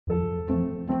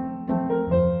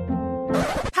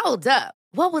Hold up.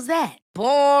 What was that?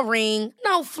 Boring.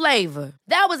 No flavor.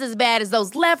 That was as bad as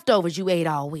those leftovers you ate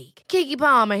all week. Keke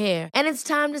Palmer here, and it's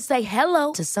time to say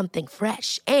hello to something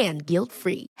fresh and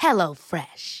guilt-free. Hello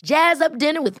Fresh. Jazz up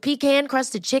dinner with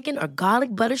pecan-crusted chicken or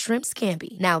garlic butter shrimp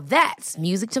scampi. Now that's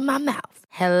music to my mouth.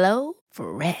 Hello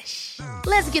Fresh.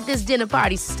 Let's get this dinner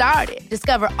party started.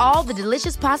 Discover all the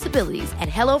delicious possibilities at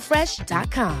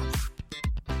hellofresh.com.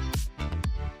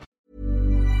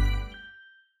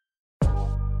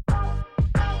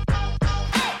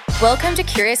 Welcome to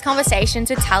Curious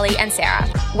Conversations with Tully and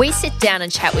Sarah. We sit down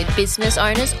and chat with business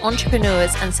owners,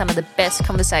 entrepreneurs, and some of the best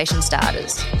conversation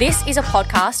starters. This is a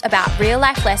podcast about real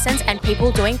life lessons and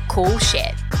people doing cool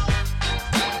shit.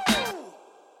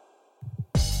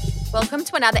 Welcome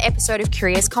to another episode of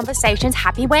Curious Conversations.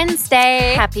 Happy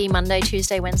Wednesday. Happy Monday,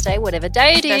 Tuesday, Wednesday, whatever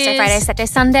day it is. Thursday, Friday, Saturday,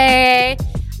 Sunday.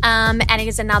 And it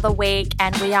is another week,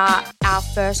 and we are our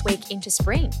first week into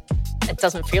spring. It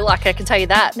doesn't feel like I can tell you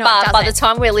that. No, but by the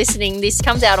time we're listening, this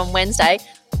comes out on Wednesday.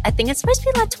 I think it's supposed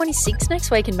to be like 26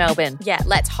 next week in Melbourne. Yeah,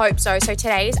 let's hope so. So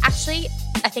today is actually,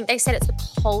 I think they said it's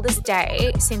the coldest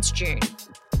day since June.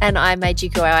 And I made you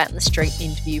go out in the street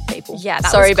and interview people. Yeah,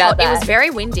 sorry about that. It was very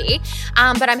windy,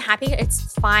 but I'm happy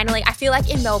it's finally. I feel like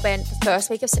in Melbourne, the first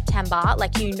week of September,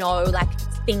 like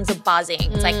things are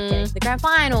buzzing. It's like getting to the grand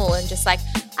final and just like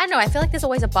I don't know. I feel like there's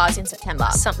always a buzz in September.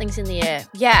 Something's in the air.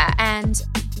 Yeah, and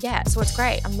yeah, so it's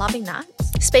great. I'm loving that.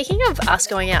 Speaking of us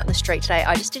going out in the street today,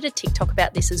 I just did a TikTok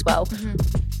about this as well.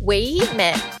 Mm-hmm. We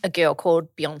met a girl called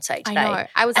Beyonce today. I know.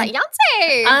 I was like,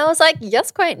 Beyonce. I was like,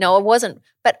 yes, great. No, I wasn't.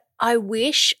 But I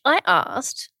wish I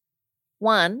asked,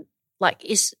 one, like,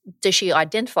 does she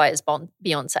identify as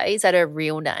Beyonce? Is that her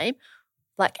real name?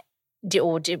 Like,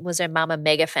 was her mum a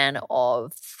mega fan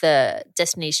of the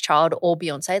Destiny's Child or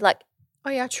Beyonce? Like, oh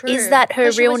yeah, true. Is that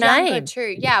her real name?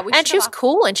 Too. Yeah, and she was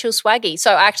cool and she was swaggy.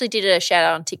 So I actually did a shout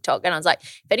out on TikTok and I was like,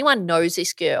 if anyone knows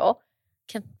this girl,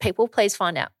 can people please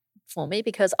find out for me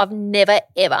because I've never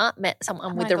ever met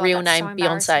someone with the real name so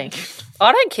Beyonce.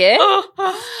 I don't care.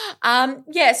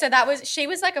 Yeah, so she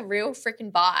was like a real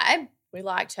freaking vibe. We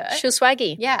liked her. She was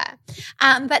swaggy. Yeah.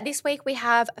 But this week we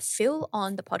have Phil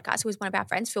on the podcast, who was one of our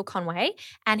friends, Phil Conway,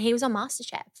 and he was on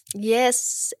Masterchefs.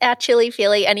 Yes, our chili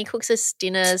Philly, and he cooks us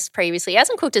dinners previously. He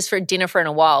hasn't cooked us for a dinner for a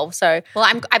while. So,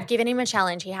 well, I've given him a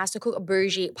challenge. He has to cook a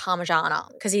bougie Parmigiana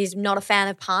because he's not a fan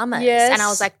of Parmas. Yes. And I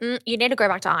was like, you need to go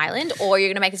back to Ireland or you're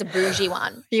going to make us a bougie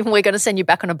one. We're going to send you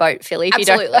back on a boat, Philly. If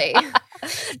Absolutely. You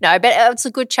don't. No, but it's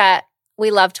a good chat. We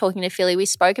love talking to Philly. We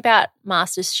spoke about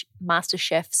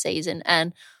MasterChef season,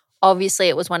 and obviously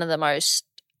it was one of the most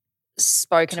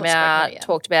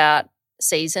talked about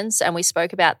seasons, and we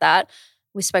spoke about that.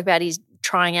 We spoke about his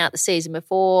trying out the season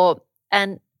before,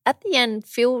 and at the end,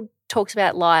 Phil talks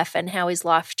about life and how his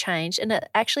life changed, and it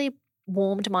actually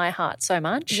warmed my heart so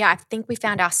much. Yeah, I think we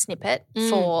found our snippet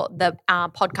for the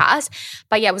podcast.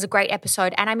 But yeah, it was a great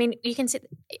episode. And I mean,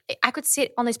 I could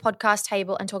sit on this podcast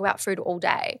table and talk about food all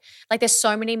day. Like there's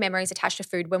so many memories attached to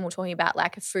food when we're talking about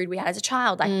like a food we had as a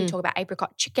child. Like we talk about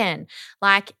apricot chicken.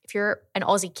 Like if you're an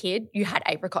Aussie kid, you had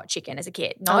apricot chicken as a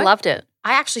kid. No? I loved it.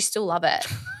 I actually still love it.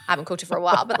 I haven't cooked it for a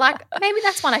while, but like maybe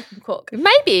that's one I can cook.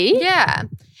 Maybe. Yeah.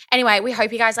 Anyway, we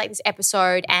hope you guys like this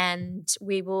episode and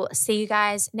we will see you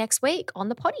guys next week on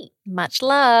the potty. Much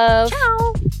love.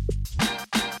 Ciao.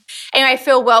 Anyway,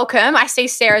 Phil, welcome. I see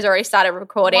Sarah's already started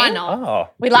recording. Why not? Oh.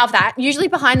 We love that. Usually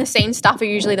behind the scenes stuff are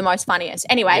usually the most funniest.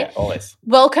 Anyway, Yeah, always.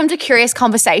 welcome to Curious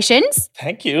Conversations.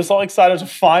 Thank you. So excited to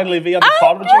finally be on the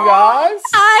pod with you guys.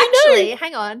 Actually,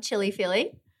 hang on, chili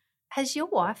Philly. Has your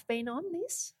wife been on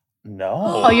this? No.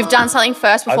 Oh, you've done something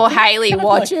first before Hayley.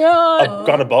 Watch it. I've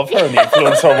gone above her in the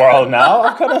influencer world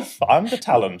now. I'm the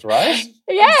talent, right?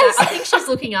 Yes. I think she's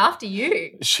looking after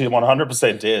you. She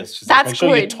 100% is. She's That's like, make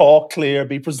sure you good. talk clear,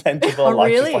 be presentable. Oh,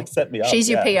 like, really? Just set me up. She's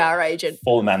your yeah. PR agent.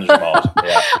 Full manager mode.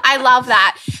 Yeah. I love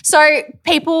that. So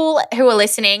people who are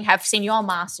listening have seen you on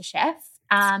MasterChef.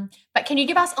 But can you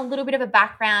give us a little bit of a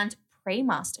background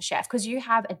pre-MasterChef? Because you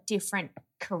have a different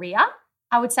career,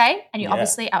 I would say, and you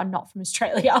obviously are not from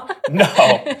Australia. No.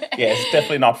 Yeah, it's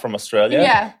definitely not from Australia.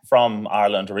 Yeah. From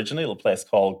Ireland originally, a place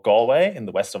called Galway in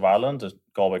the west of Ireland. A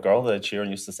Galway girl that Sheeran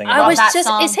used to sing I about. was that just,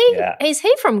 song. is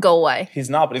he from Galway? He's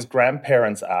not, but his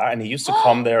grandparents are, and he used to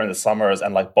come there in the summers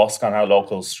and like busk on our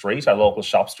local street, our local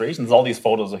shop street. And there's all these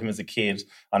photos of him as a kid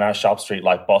on our shop street,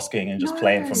 like busking and just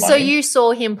playing for money. So you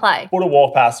saw him play? Would have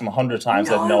walked past him 100 times.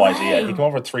 I had no way. idea. He came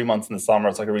over 3 months in the summer.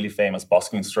 It's like a really famous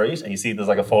busking street, and you see there's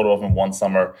like a photo of him one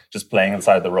summer just playing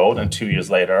inside the road, and 2 years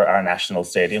later, our national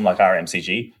stadium, like our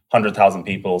MCG, 100,000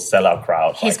 people, sellout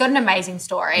crowd. He's got an amazing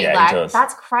story. Yeah, he like, does.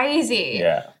 that's crazy.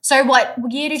 Yeah. So what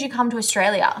year did you come to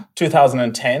Australia?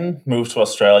 2010, moved to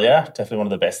Australia. Definitely one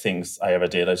of the best things I ever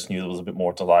did. I just knew there was a bit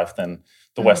more to life than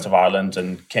the west of Ireland,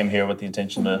 and came here with the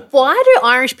intention to... Why do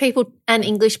Irish people and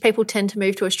English people tend to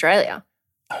move to Australia?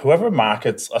 Whoever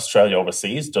markets Australia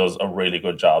overseas does a really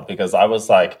good job, because I was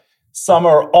like,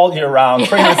 summer all year round,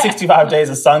 365 days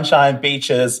of sunshine,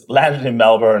 beaches, landed in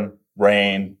Melbourne,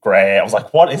 rain, grey. I was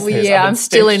like, what is this? Yeah, I'm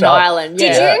still in Ireland.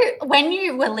 Did Yeah. you, when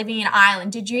you were living in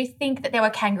Ireland, did you think that there were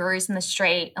kangaroos in the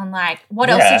street? And like, what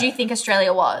else Yeah. did you think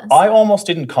Australia was? I almost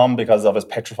didn't come because I was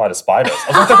petrified of spiders. I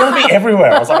was like, they're going to be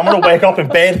everywhere. I was like, I'm going to wake up in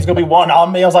bed, there's going to be one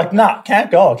on me. I was like, nah,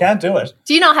 can't go, can't do it.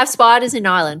 Do you not have spiders in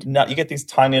Ireland? No, you get these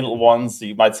tiny little ones.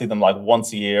 You might see them like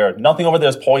once a year. Nothing over there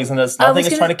is poisonous. Nothing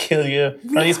is trying to kill you.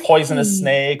 None of these poisonous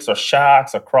snakes or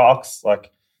sharks or crocs.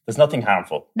 Like, there's nothing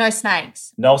harmful. No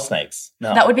snakes. No snakes.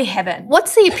 No. That would be heaven.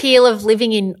 What's the appeal of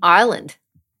living in Ireland?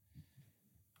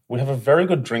 We have a very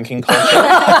good drinking culture.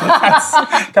 That's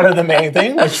kind of the main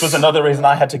thing, which was another reason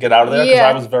I had to get out of there, because Yeah.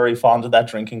 I was very fond of that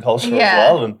drinking culture as Yeah.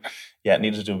 well. And yeah,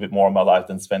 needed to do a bit more of my life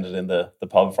than spend it in the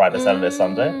pub Friday, Saturday,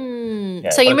 Sunday. Yeah,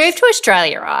 So you but moved to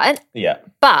Australia, right? Yeah.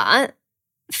 But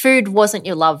food wasn't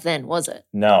your love then, was it?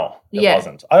 No, it Yeah.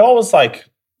 wasn't. I always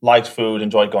liked food,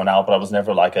 enjoyed going out, but I was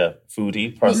never like a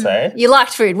foodie per se. You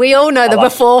liked food. We all know the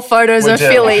liked- before photos We of do,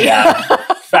 Philly. Yeah.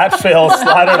 Fat Phil,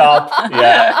 slide it up.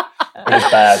 Yeah. It was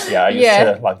bad. Yeah. I used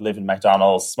Yeah. to like live in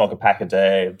McDonald's, smoke a pack a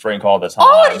day, drink all the time.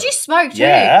 Oh, did you smoke too?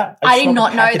 Yeah. I did smoked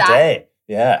not a know pack a that. day.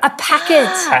 Yeah. A packet.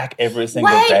 Pack every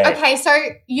single Wait, day. okay, so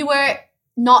you were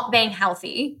not being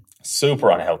healthy, Super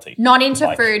unhealthy. not into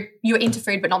Like- food. You were into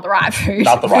food, but not the right food.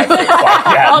 Not the right food. Like,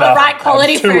 yeah, Not the no, right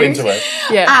quality I'm too food. into it.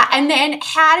 Yeah. And then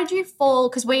how did you fall?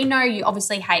 Because we know you,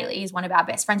 obviously Hayley is one of our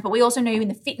best friends, but we also know you in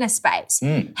the fitness space.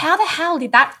 Mm. How the hell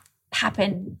did that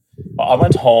happen? I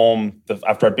went home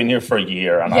after I'd been here for a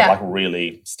year, and Yeah. I like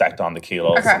really stacked on the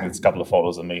kilos. Okay. There's a couple of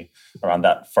photos of me around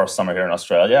that first summer here in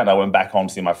Australia, and I went back home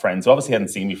to see my friends who obviously hadn't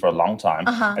seen me for a long time.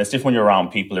 And it's different when you're around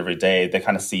people every day. They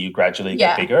kind of see you gradually Yeah.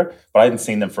 get bigger, but I hadn't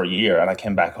seen them for a year, and I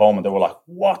came back home and they were like,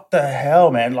 what the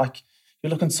hell, man? Like, you're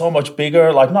looking so much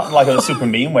bigger, like not like in a super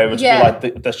mean way, but just Yeah.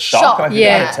 like the shock. And I could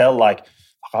Yeah. kind of tell, like,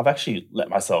 I've actually let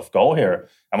myself go here.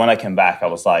 And when I came back, I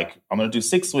was like, I'm going to do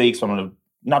 6 weeks. I'm going to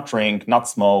not drink, not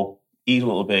smoke, eat a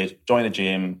little bit, join a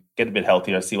gym, get a bit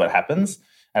healthier, see what happens.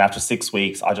 And after 6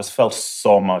 weeks, I just felt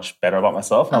so much better about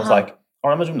myself. And I was like, all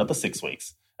right, I'm going to do another 6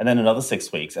 weeks. And then another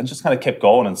 6 weeks. And just kind of kept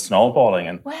going and snowballing.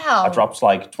 And Wow. I dropped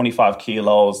like 25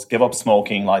 kilos, give up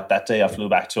smoking. Like that day I flew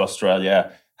back to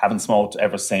Australia, haven't smoked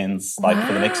ever since. Like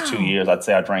for the next 2 years, I'd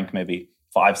say I drank maybe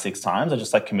 5-6 times. I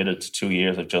just like committed to 2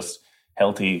 years of just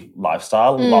healthy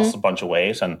lifestyle, lost a bunch of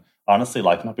weight. And honestly,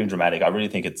 like not being dramatic, I really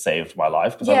think it saved my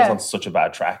life, because I was Yeah. on such a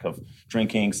bad track of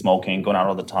drinking, smoking, going out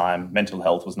all the time. Mental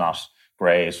health was not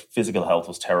great. Physical health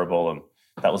was terrible. And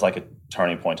that was like a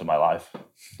turning point in my life.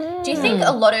 Do you think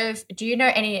do you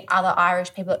know any other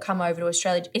Irish people that come over to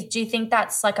Australia? Do you think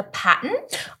that's like a pattern?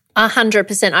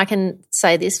 100%. I can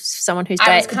say this, someone who's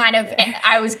This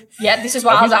is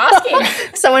what I was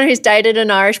asking. someone who's dated an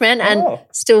Irishman and Oh.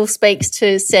 still speaks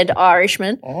to said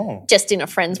Irishman, Oh. just in a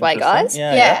friend's way, guys.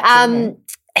 Yeah.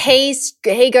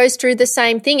 He goes through the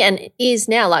same thing and is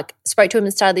now like, spoke to him at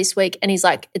the start of this week and he's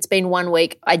like, it's been 1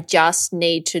 week. I just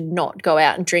need to not go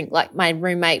out and drink. Like my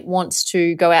roommate wants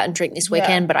to go out and drink this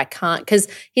weekend, but I can't, because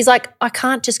he's like, I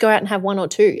can't just go out and have 1 or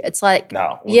 2. It's like,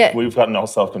 No, Yeah. we've got no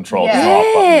self-control. Yeah. It's not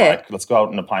a button, Yeah. like, let's go out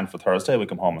on a pint for Thursday, we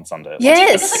come home on Sunday. Like,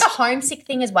 yes. Is this like a homesick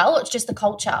thing as well, or it's just the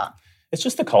culture? it's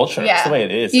just the culture. Yeah. It's the way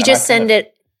it is. you And just I kind send of-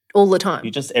 it all the time.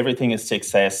 You just, everything is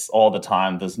success all the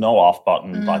time. There's no off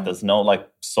button. Like there's no like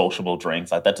sociable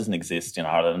drinks. Like that doesn't exist in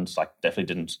Ireland. Like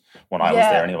definitely didn't when I was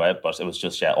Yeah. there anyway. But it was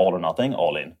just, all or nothing,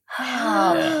 all in.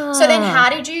 Wow. So then how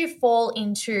did you fall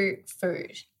into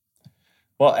food?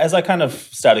 Well, as I kind of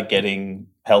started getting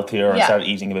healthier and Yeah. started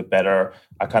eating a bit better,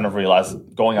 I kind of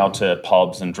realized going out to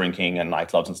pubs and drinking and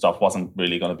nightclubs and stuff wasn't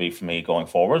really going to be for me going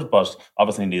forward. But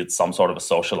obviously needed some sort of a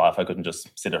social life. I couldn't just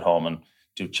sit at home and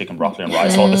do chicken, broccoli and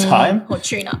rice all the time. Or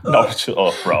tuna? No,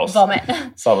 gross. Vomit.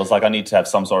 So I was like, I need to have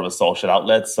some sort of a social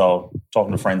outlet. So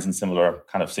talking to friends in similar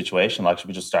kind of situation, like should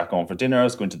we just start going for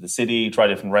dinners, go into the city, try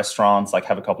different restaurants, like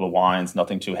have a couple of wines,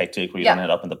 nothing too hectic where you Yeah. don't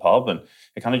end up in the pub. And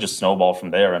it kind of just snowballed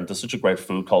from there. And there's such a great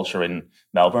food culture in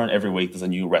Melbourne. Every week there's a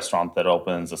new restaurant that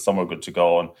opens, there's somewhere good to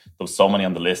go. And there was so many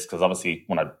on the list because obviously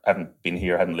when I hadn't been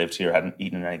here, hadn't lived here, hadn't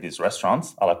eaten in any of these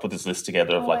restaurants, I like put this list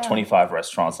together of like 25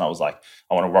 restaurants. And I was like,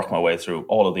 I want to work my way through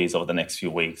all of these over the next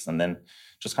few weeks. And then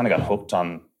just kind of got hooked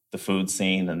on the food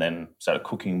scene and then started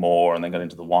cooking more and then got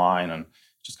into the wine and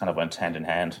just kind of went hand in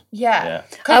hand. Yeah.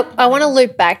 I want to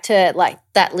loop back to like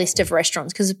that list of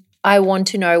restaurants because I want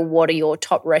to know what are your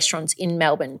top restaurants in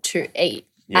Melbourne to eat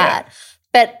at.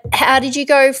 But how did you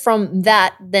go from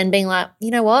that then being like,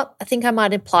 you know what, I think I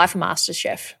might apply for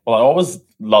MasterChef? Well, I always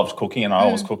loved cooking and I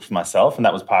always cooked for myself, and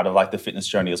that was part of like the fitness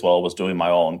journey as well, was doing my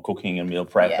own cooking and meal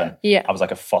prep. And I was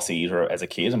like a fussy eater as a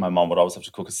kid, and my mom would always have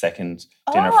to cook a second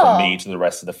dinner for me to the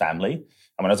rest of the family.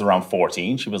 And when I was around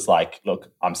 14, she was like,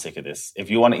 look, I'm sick of this. If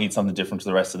you want to eat something different to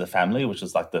the rest of the family, which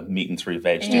is like the meat and 3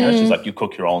 veg dinner, she's like, you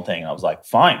cook your own thing. And I was like,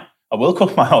 fine, I will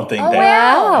cook my own thing there.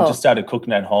 Wow. And just started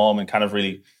cooking at home and kind of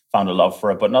really found a love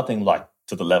for it, but nothing like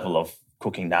to the level of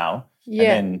cooking now. Yeah.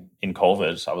 And then in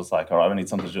COVID, I was like, all right, I need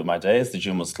something to do with my days. The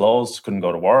gym was closed, couldn't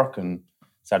go to work, and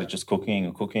started just cooking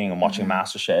and watching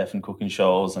MasterChef and cooking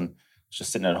shows, and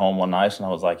just sitting at home one night, and I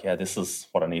was like, yeah, this is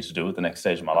what I need to do at the next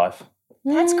stage of my life.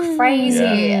 That's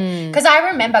crazy. Because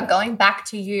I remember going back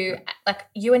to you, like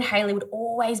you and Hayley would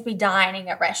always be dining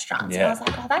at restaurants. And I was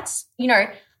like, oh, that's,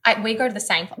 we go to the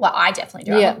same, well, I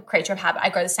definitely do. I'm a creature of habit. I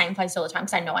go to the same place all the time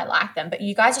because I know I like them. But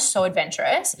you guys are so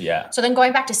adventurous. Yeah. So then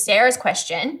going back to Sarah's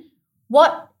question,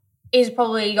 what is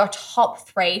probably your top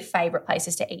 3 favourite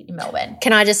places to eat in Melbourne?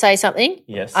 Can I just say something?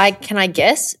 Yes. Can I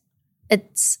guess?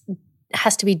 It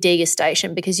has to be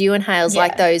Degustation because you and Hale's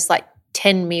like those like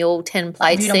 10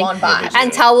 plates thing.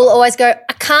 And Tal will always go,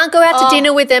 I can't go out to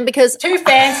dinner with them because too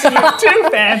fancy. Too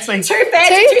fancy.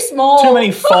 Too small. Too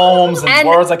many foams and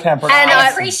words I can't pronounce. And I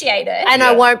appreciate it. And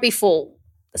I won't be full.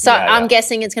 So I'm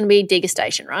guessing it's going to be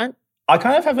Degustation, right? I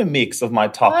kind of have a mix of my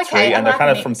top 3, and they're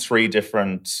kind of from 3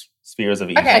 different spheres of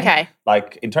eating. Okay.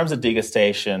 Like in terms of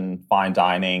degustation, fine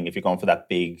dining, if you're going for that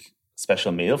big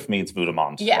special meal, for me it's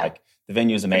Voudemont. Yeah. Like the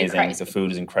venue is amazing, the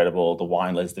food is incredible, the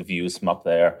wine list, the views from up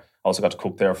there. I also got to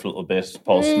cook there for a little bit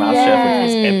post Masterchef, which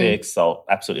was epic. So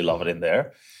absolutely love it in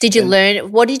there. Did you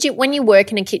learn, when you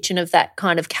work in a kitchen of that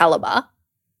kind of caliber,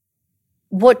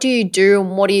 what do you do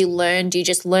and what do you learn? Do you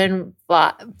just learn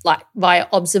via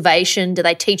observation? Do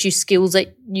they teach you skills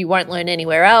that you won't learn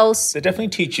anywhere else? They definitely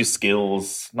teach you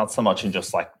skills, not so much in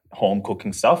just like home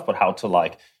cooking stuff, but how to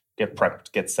like get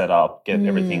prepped, get set up, get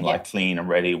everything like clean and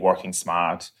ready, working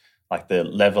smart. Like the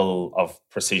level of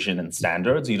precision and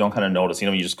standards, you don't kind of notice,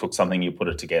 you just cook something, you put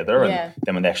it together, and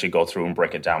then when they actually go through and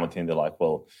break it down with you, they're like,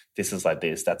 well, this is like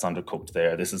this, that's undercooked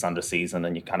there, this is under seasoned,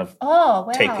 and you kind of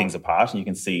take things apart and you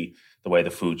can see the way the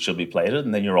food should be plated,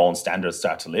 and then your own standards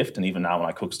start to lift. And even now when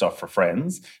I cook stuff for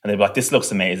friends and they're like, this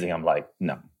looks amazing, I'm like,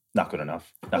 no. Not good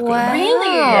enough. Not good enough.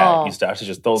 Really? Yeah, you start to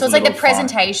just those. So it's like the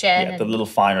presentation. The little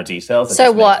finer details. That so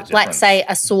just make the what, like difference. say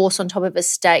a sauce on top of a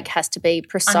steak has to be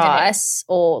precise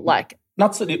or like...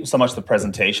 Not so much the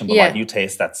presentation, but like you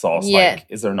taste that sauce. Yeah. Like,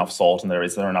 is there enough salt in there?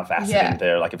 Is there enough acid in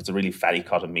there? Like if it's a really fatty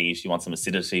cut of meat, you want some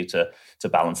acidity to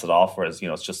balance it off. Whereas,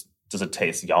 it's just, does it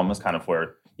taste yum is kind of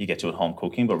where you get to at home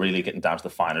cooking, but really getting down to the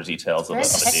finer details of a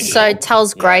dish. So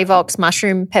Tal's Grey Vox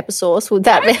mushroom pepper sauce, would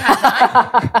that be?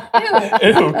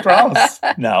 Ew, gross.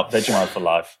 No, Vegemite for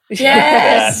life.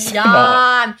 Yes, yum.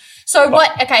 No. So so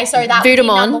that would be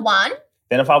number 1.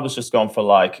 Then if I was just going for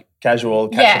like casual,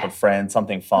 catch up with friends,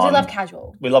 something fun. We love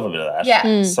casual. We love a bit of that.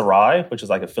 Yeah. Sarai, which is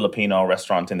like a Filipino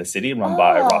restaurant in the city run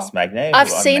by Ross Magnay. I've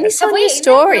seen this on your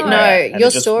story. No,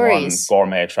 your stories. Won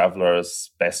Gourmet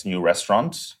Traveller's Best New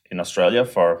Restaurant in Australia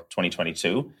for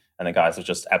 2022. And the guys have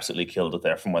just absolutely killed it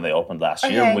there from when they opened last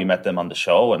year. We met them on the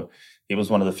show, and he was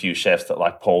one of the few chefs that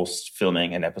like post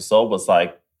filming an episode was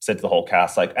like, said to the whole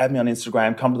cast, like, add me on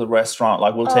Instagram, come to the restaurant,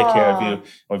 like, we'll take care of you. And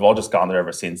we've all just gone there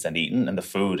ever since and eaten, and the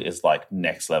food is like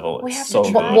next level. It's so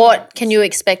good. What can you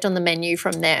expect on the menu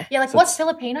from there? Yeah, like what's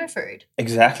Filipino food?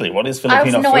 Exactly. What is Filipino I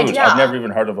have no food? idea. I've never even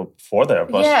heard of it before there,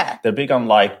 but they're big on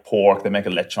like pork. They make a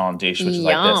lechon dish, which is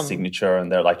like their signature,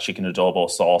 and they're like chicken adobo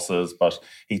sauces. But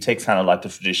he takes kind of like the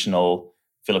traditional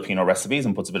Filipino recipes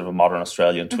and puts a bit of a modern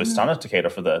Australian twist on it to cater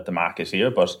for the market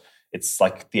here. But it's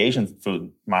like the Asian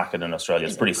food market in Australia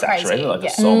is pretty saturated. Like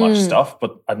there's so much stuff,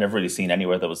 but I've never really seen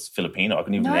anywhere that was Filipino. I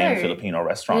couldn't even name a Filipino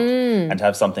restaurant. And to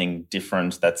have something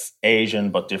different that's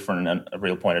Asian but different and a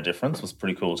real point of difference was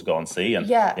pretty cool to go and see. And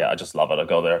I just love it. I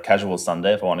go there casual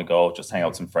Sunday if I want to go, just hang out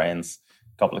with some friends,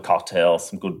 a couple of cocktails,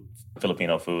 some good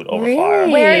Filipino food over fire.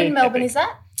 Where in Melbourne is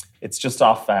that? It's just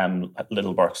off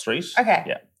Little Burke Street. Okay.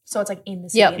 Yeah. So it's like in the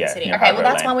city. Okay, well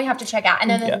that's one we have to check out. And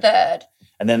then the third.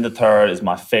 And then the third is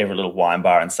my favourite little wine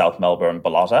bar in South Melbourne,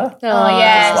 Ballotta. Oh,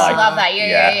 yes. I love that.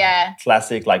 Yeah.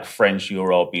 Classic, like French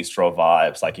Euro bistro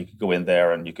vibes. Like you could go in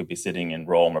there and you could be sitting in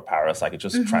Rome or Paris. Like it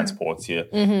just transports you.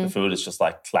 The food is just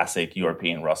like classic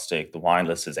European rustic. The wine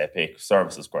list is epic.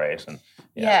 Service is great. And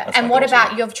and what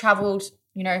about you've travelled,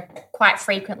 quite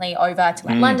frequently over to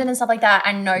like London and stuff like that.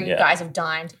 I know you guys have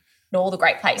dined and all the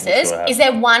great places. Sure have. Is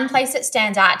there one place that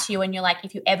stands out to you and you're like,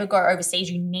 if you ever go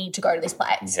overseas, you need to go to this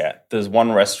place? Yeah, there's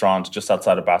one restaurant just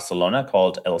outside of Barcelona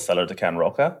called El Cellar de Can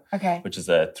Roca, Okay. which is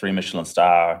a 3 Michelin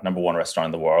star, #1 restaurant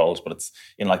in the world, but it's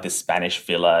in like this Spanish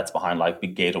villa. It's behind like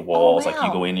big gated walls. Like you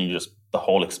wow. go in and you just, the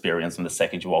whole experience from the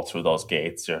second you walk through those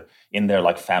gates, you're in their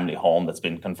like family home that's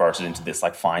been converted into this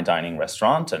like fine dining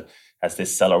restaurant, and has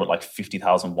this cellar with like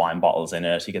 50,000 wine bottles in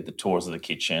it. You get the tours of the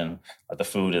kitchen. The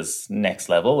food is next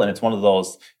level. And it's one of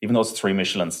those, even though it's 3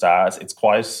 Michelin stars, it's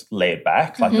quite laid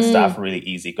back. Like the staff are really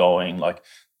easygoing. Like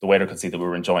the waiter could see that we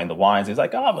were enjoying the wines. He's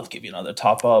like, we'll give you another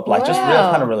top up. Like just real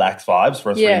kind of relaxed vibes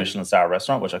for a 3 Michelin star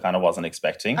restaurant, which I kind of wasn't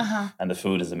expecting. And the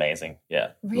food is amazing. Yeah.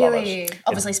 Love Really? it.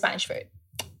 Obviously Spanish food.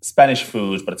 Spanish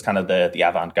food, but it's kind of the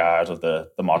avant-garde of the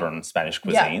modern Spanish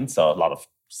cuisine. So a lot of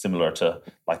similar to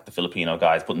like the Filipino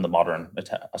guys putting the modern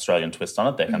Australian twist on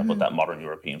it. They kind of put that modern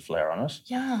European flair on it.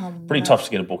 Yum. Pretty tough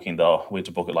to get a booking though. We had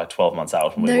to book it like 12 months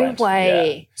out when we went. No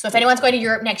way. So if anyone's going to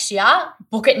Europe next year,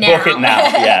 book it now. Book it now,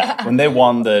 yeah. When they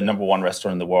won the #1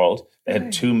 restaurant in the world, they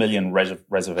had 2 million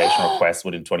reservation requests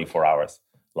within 24 hours.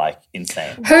 Like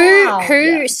insane.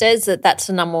 Who says that that's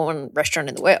the #1 restaurant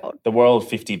in the world? The World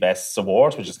 50 Best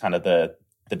Award, which is kind of the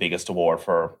biggest award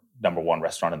for #1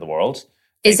 restaurant in the world.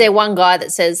 Is there one guy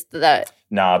that says that?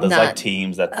 No, there's like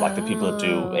teams that like the people that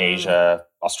do Asia,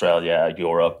 Australia,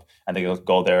 Europe, and they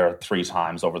go there 3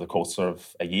 times over the course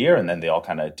of a year, and then they all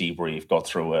kind of debrief, go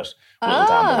through it, whittle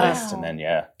down the list, and then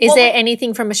Is there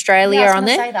anything from Australia on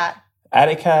there? Say that.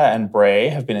 Attica and Bray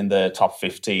have been in the top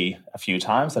 50 a few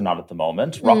times. They're not at the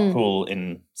moment. Rockpool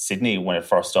in Sydney, when it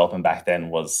first opened back then,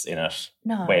 was in it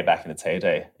way back in its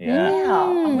heyday. Yeah.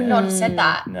 Wow. I would not have said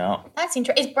that. No. That's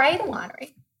interesting. Is Bray the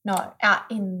winery? No, out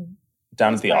in...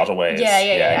 Down at the Otterways.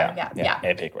 Yeah.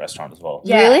 Epic restaurant as well.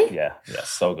 Yeah. Really? Yeah,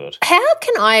 so good. How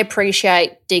can I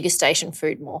appreciate degustation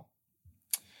food more?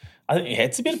 I think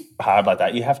it's a bit hard like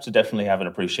that. You have to definitely have an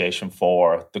appreciation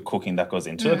for the cooking that goes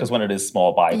into it, because when it is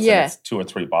small bites, and it's 2 or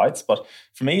 3 bites. But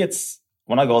for me, it's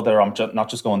when I go there, I'm not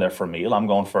just going there for a meal. I'm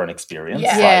going for an experience.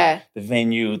 Like the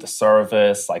venue, the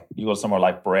service. Like you go to somewhere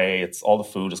like Bray, it's all the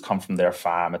food has come from their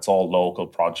farm. It's all local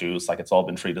produce. Like it's all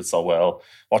been treated so well.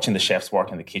 Watching the chefs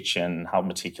work in the kitchen, how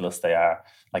meticulous they are.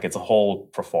 Like it's a whole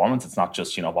performance. It's not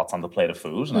just, what's on the plate of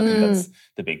food. And I think that's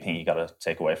the big thing you got to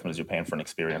take away from it, is you're paying for an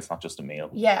experience, not just a meal.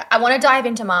 Yeah. I want to dive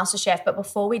into Masterchef, but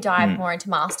before we dive more into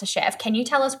Masterchef, can you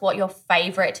tell us what your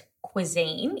favourite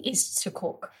cuisine is to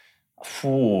cook?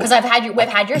 Because we've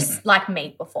had your like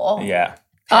meat before. Yeah.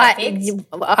 I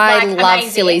love amazing.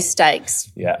 Philly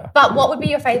steaks. Yeah. But what would be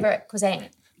your favourite cuisine?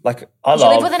 Like You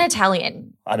live with an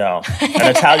Italian. I know. An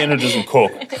Italian who doesn't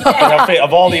cook.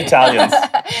 Of all the Italians.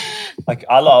 Like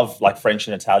I love like French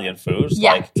and Italian food,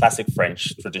 like classic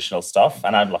French traditional stuff.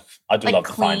 And I do love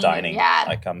the fine dining. Yeah.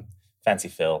 Like I'm fancy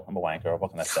Phil. I'm a wanker.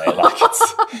 What can I say? Like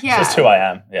it's just who I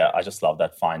am. Yeah. I just love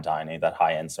that fine dining, that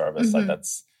high end service. Like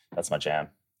that's my jam.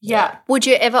 Yeah. Would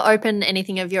you ever open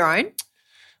anything of your own?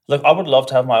 Look, I would love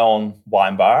to have my own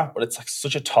wine bar, but it's like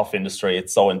such a tough industry.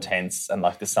 It's so intense, and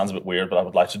like this sounds a bit weird, but I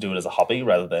would like to do it as a hobby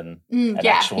rather than an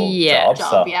actual job.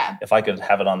 So if I could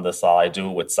have it on the side, do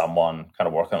it with someone, kind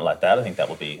of work on it like that, I think that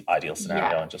would be ideal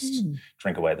scenario, and just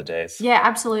drink away the days. Yeah,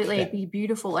 absolutely. It'd be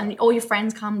beautiful. And all your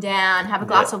friends come down, have a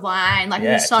glass of wine. Like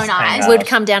it'd be so just hang nice. out. Would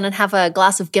come down and have a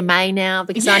glass of Gamay now,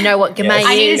 because I know what Gamay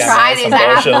I need is. to try this.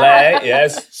 Beaujolais,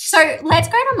 yes. So let's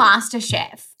go to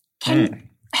MasterChef.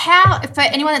 For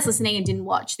anyone that's listening and didn't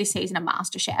watch this season of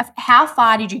MasterChef, how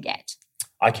far did you get?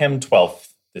 I came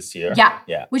 12th this year.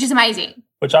 Yeah. Which is amazing.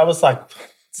 Which I was like,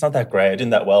 it's not that great. I did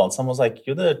that well. And someone was like,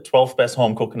 you're the 12th best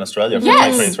home cook in Australia for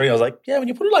 2023. I was like, yeah, when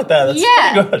you put it like that, that's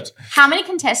pretty good. How many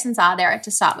contestants are there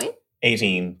to start with?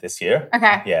 18 this year.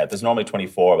 Okay. Yeah, there's normally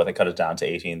 24, but they cut it down to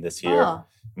 18 this year. Oh.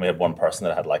 And we had one person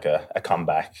that had like a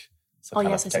comeback. So kind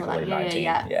of I saw technically that. 19.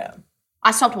 Yeah. I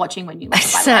stopped watching when you left.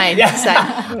 Same.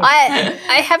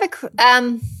 I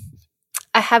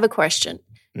have a question.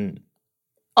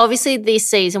 Obviously, this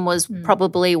season was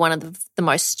probably one of the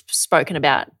most spoken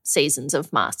about seasons of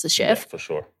MasterChef. Yeah, for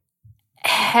sure.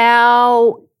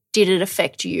 How did it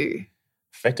affect you?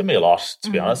 Affected me a lot, to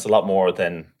be honest. A lot more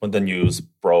than when the news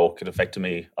broke. It affected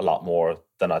me a lot more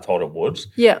than I thought it would.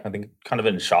 Yeah. I think kind of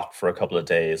in shock for a couple of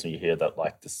days when you hear that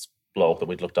like this bloke that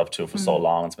we'd looked up to for so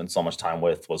long and spent so much time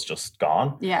with was just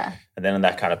gone. Yeah. And then when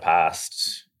that kind of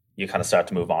passed, you kind of start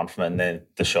to move on from it. And then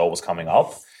the show was coming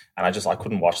up. And I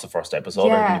couldn't watch the first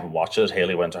episode. I didn't even watch it.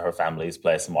 Haley went to her family's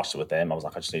place and watched it with them. I was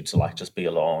like, I just need to like just be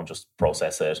alone, just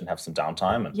process it and have some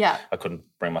downtime. And I couldn't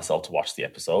bring myself to watch the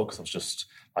episode because I was just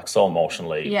like so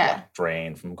emotionally like,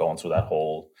 drained from going through that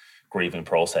whole grieving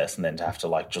process, and then to have to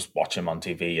like just watch him on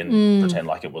TV and pretend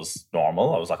like it was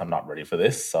normal. I was like, I'm not ready for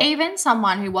this. So. Even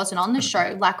someone who wasn't on the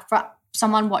show, like for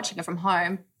someone watching it from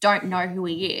home, don't know who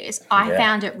he is. I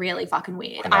found it really fucking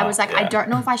weird. I was like, I don't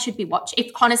know if I should be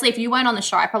watching. Honestly, if you weren't on the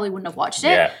show, I probably wouldn't have watched it.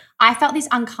 Yeah. I felt this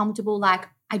uncomfortable, like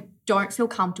I don't feel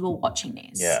comfortable watching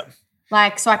this. Yeah.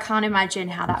 Like, so I can't imagine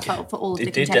how that felt for all of the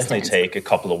contestants. It did definitely take a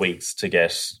couple of weeks to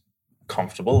get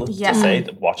comfortable, to say,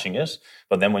 watching it.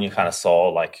 But then when you kind of saw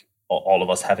like all of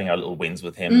us having our little wins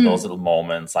with him, those little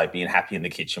moments, like being happy in the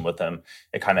kitchen with him,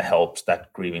 it kind of helped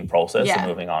that grieving process and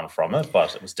moving on from it.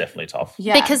 But it was definitely tough.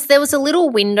 Yeah. Because there was a little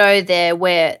window there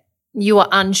where you were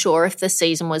unsure if the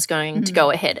season was going to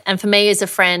go ahead. And for me as a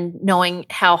friend, knowing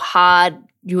how hard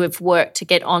you have worked to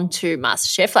get onto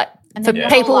MasterChef, like for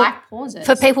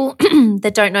people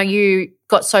that don't know, you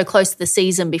got so close to the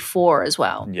season before as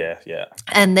well. Yeah.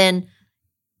 And then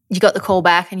you got the call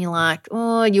back and you're like,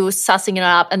 oh, you were sussing it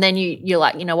up. And then you're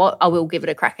like, you know what, I will give it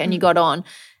a crack. And you got on.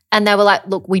 And they were like,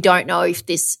 look, we don't know if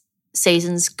this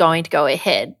season's going to go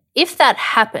ahead. If that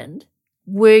happened,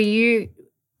 were you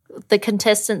the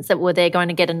contestants that were there going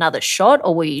to get another shot,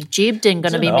 or were you jibbed and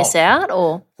going to miss out?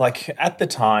 Or like at the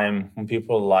time when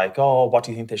people were like, oh, what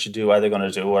do you think they should do? Are they going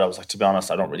to do it? I was like, to be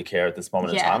honest, I don't really care at this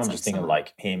moment in time. I'm just thinking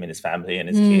like him and his family and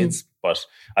his kids. But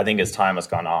I think as time has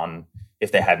gone on,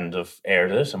 if they hadn't have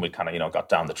aired it and we kind of, got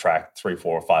down the track 3,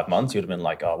 4 or 5 months, you'd have been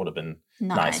like, oh, it would have been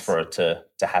nice for it to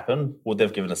happen. Would they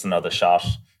have given us another shot?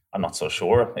 I'm not so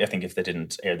sure. I think if they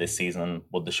didn't air this season,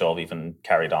 would the show have even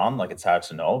carried on? Like, it's hard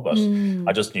to know. But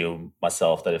I just knew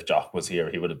myself that if Jock was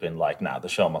here, he would have been like, nah, the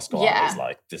show must go on. It's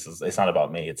like, it's not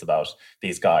about me. It's about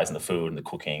these guys and the food and the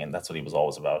cooking. And that's what he was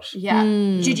always about. Yeah.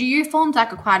 Did you formed like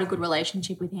quite a good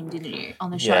relationship with him, didn't you,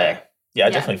 on the show? Yeah, I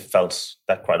definitely felt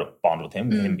that quite a bond with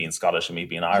him, him being Scottish and me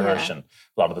being Irish, and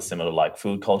a lot of the similar like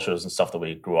food cultures and stuff that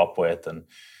we grew up with, and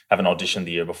having auditioned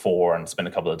the year before and spent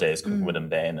a couple of days cooking with him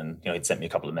then. And, he'd sent me a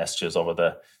couple of messages over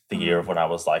the year of when I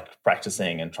was like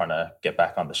practicing and trying to get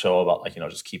back on the show about like,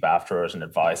 just keep after it and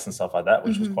advice and stuff like that,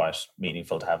 which was quite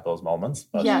meaningful to have those moments.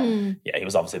 But he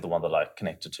was obviously the one that I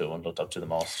connected to and looked up to the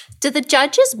most. Did the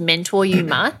judges mentor you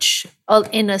much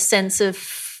in a sense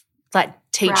of like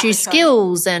teach you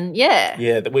skills and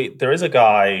there is a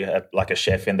guy like a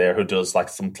chef in there who does like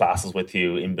some classes with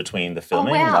you in between the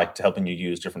filming, like helping you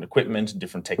use different equipment and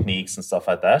different techniques and stuff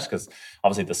like that, because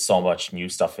obviously there's so much new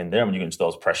stuff in there. When you get into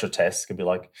those pressure tests, it can be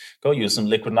like, go use some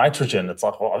liquid nitrogen. It's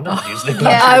like, well, I've never used liquid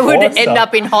nitrogen I before, would end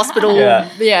up in hospital.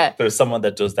 There's someone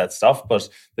that does that stuff, but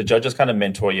the judges kind of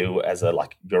mentor you as a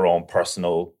like your own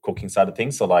personal cooking side of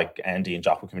things. So like Andy and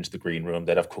Jock would come into the green room,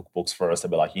 they'd have cookbooks for us.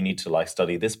 They'd be like, you need to like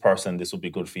study this person, this would be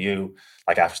good for you.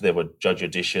 Like after they would judge your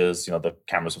dishes, the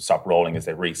cameras would stop rolling as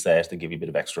they reset. They give you a bit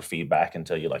of extra feedback and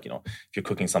tell you like, if you're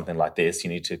cooking something like this, you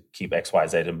need to keep X, Y,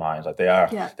 Z in mind. Like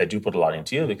they do put a lot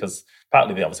into you, because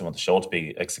partly they obviously want the show to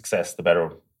be a success. The better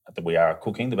that we are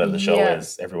cooking, the better the show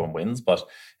is, everyone wins. But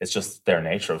it's just their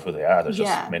nature of who they are. They're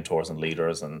just mentors and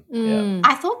leaders. And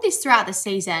I thought this throughout the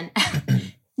season.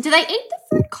 Do they eat the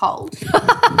food cold?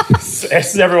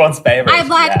 It's everyone's favorite.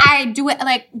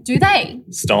 Do they?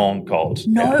 Stone cold.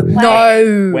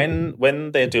 No.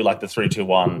 When they do like the 3, 2,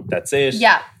 1, that's it.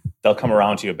 Yeah. They'll come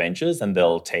around to your benches and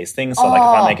they'll taste things. So like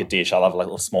if I make a dish, I'll have like a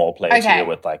little small plate here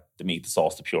with like the meat, the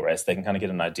sauce, the purees. They can kind of get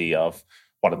an idea of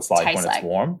what it's like when it's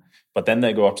warm. But then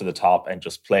they go up to the top and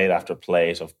just plate after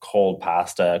plate of cold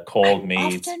pasta, cold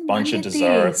meats, bunch of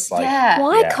desserts.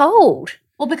 Why cold?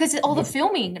 Well, because all the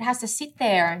filming, it has to sit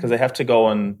there. Because they have to go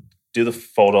and do the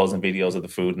photos and videos of the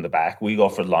food in the back. We go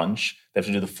for lunch. They have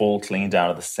to do the full clean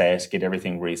down of the set, get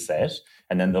everything reset.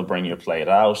 And then they'll bring your plate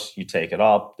out. You take it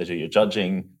up. They do your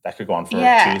judging. That could go on for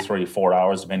 2, 3, 4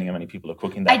 hours, depending on how many people are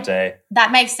cooking that day.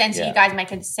 That makes sense. You guys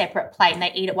make a separate plate and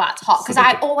they eat it while it's hot. Because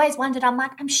I always wondered, I'm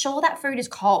like, I'm sure that food is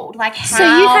cold. Like how?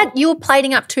 So you were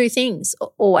plating up 2 things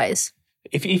always?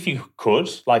 If you could,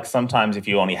 like sometimes if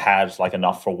you only had like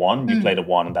enough for one, you played a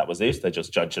 1 and that was it. They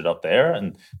just judge it up there.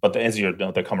 But as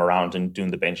they come around and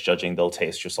doing the bench judging, they'll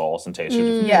taste your sauce and taste your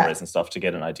different flavors and stuff to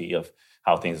get an idea of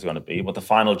how things are going to be. But the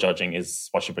final judging is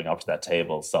what you bring up to that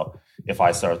table. So if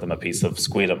I serve them a piece of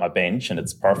squid at my bench and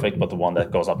it's perfect, but the one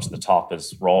that goes up to the top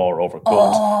is raw or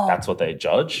overcooked, that's what they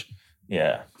judge.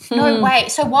 Yeah. No way.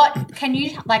 So what can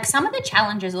you, like some of the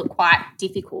challenges look quite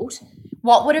difficult.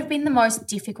 What would have been the most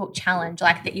difficult challenge,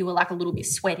 like that you were like a little bit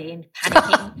sweaty and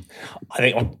panicking? I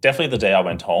think definitely the day I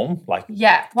went home. Like,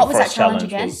 what was that challenge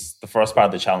again? The first part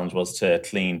of the challenge was to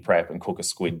clean, prep, and cook a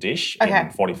squid dish in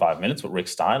 45 minutes with Rick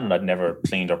Stein, and I'd never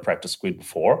cleaned or prepped a squid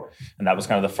before. And that was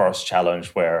kind of the first challenge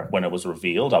where, when it was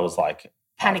revealed, I was like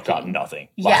I've got Panicking. nothing.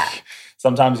 Yeah. Like,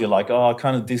 sometimes you're like, oh,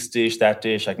 kind of this dish, that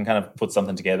dish. I can kind of put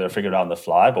something together, figure it out on the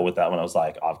fly. But with that one, I was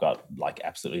like, I've got like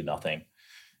absolutely nothing.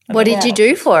 And What then- did you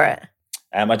do for it?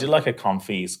 I did like a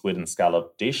confit squid and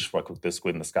scallop dish where I cooked the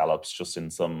squid and the scallops just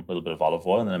in some little bit of olive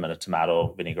oil, and then I made a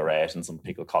tomato vinaigrette and some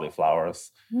pickled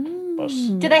cauliflowers. But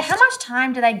How much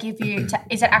time do they give you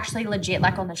is it actually legit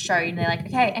like on the show? And they're like,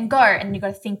 okay, and go. And you got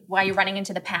to think while you're running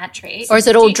into the pantry. Or is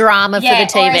it all drama for the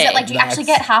TV? Or is it like, do you actually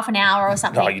get half an hour or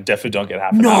something? no, you definitely don't get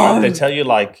half an hour. They tell you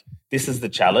like, this is the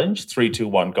challenge, 3, 2,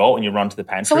 1, go, and you run to the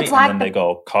pantry, So it's like and then they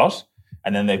go cut.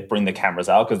 And then they bring the cameras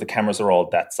out because the cameras are all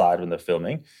that side when they're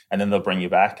filming. And then they'll bring you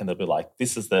back and they'll be like,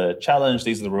 this is the challenge.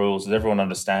 These are the rules. Does everyone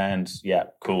understand? Yeah,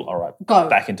 cool. All right. Go.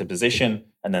 Back into position.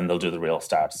 And then they'll do the real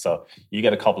start. So you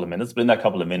get a couple of minutes. But in that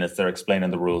couple of minutes, they're explaining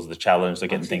the rules of the challenge. They're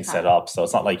getting things set up. So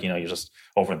it's not like, you're just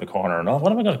over in the corner and,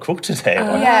 what am I going to cook today?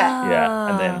 Like, yeah.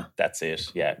 And then that's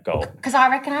it. Yeah, go. Because I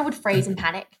reckon I would freeze and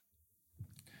panic.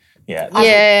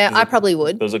 Yeah. I probably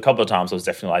would. There was a couple of times I was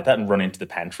definitely like that and run into the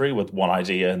pantry with one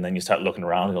idea and then you start looking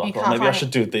around and you're like, You oh, can't maybe I find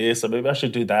should do this or maybe I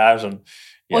should do that. And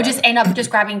Or just end up just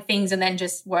grabbing things and then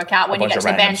just work out when you bunch get of to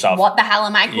the random bench, stuff. what the hell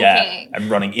am I cooking? Yeah, and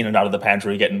running in and out of the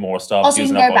pantry, getting more stuff. Oh, so you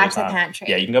using can up go all back your to the time. pantry.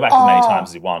 Yeah, you can go back as many times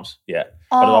as you want. Yeah.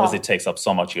 But it obviously takes up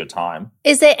so much of your time.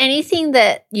 Is there anything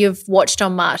that you've watched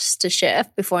on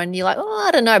Masterchef before and you're like, oh,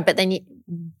 I don't know, but then you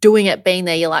doing it, being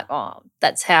there, you're like, oh,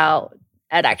 that's how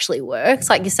it actually works?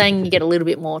 Like you're saying you get a little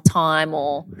bit more time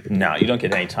or… No, you don't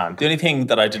get any time. The only thing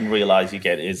that I didn't realize you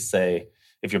get is, say,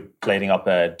 if you're plating up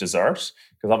a dessert,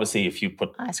 because obviously if you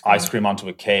put ice cream onto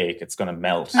a cake, it's going to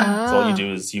melt. So all you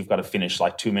do is you've got to finish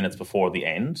like 2 minutes before the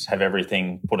end, have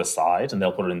everything put aside, and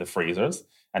they'll put it in the freezers.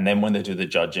 And then when they do the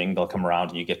judging, they'll come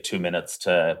around and you get 2 minutes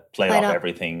to plate up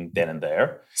everything then and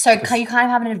there. So you kind of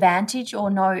have an advantage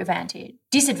or no advantage?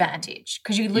 Disadvantage,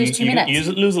 because you lose 2 minutes. You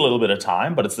lose a little bit of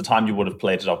time, but it's the time you would have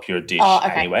plated up your dish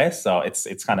anyway. So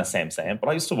it's kind of same. But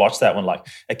I used to watch that when like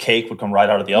a cake would come right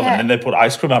out of the oven and then they put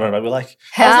ice cream on it. And I'd be like,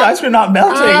 how's the ice cream not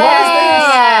melting? What is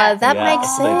this? Yeah, that makes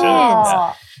sense. They do.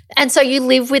 Yeah. And so you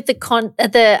live with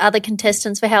the other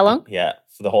contestants for how long? Yeah,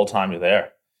 for the whole time you're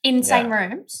there. In same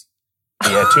rooms?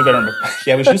 Yeah, 2-bedroom.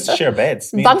 Yeah, we used to share beds.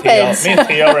 Bunk beds. Me and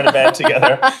Theo were in a bed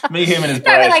together. Me, him, and his No,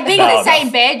 bread. but like being in the same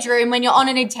bedroom when you're on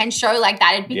an intense show like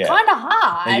that, it'd be kind of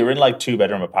hard. And you're in like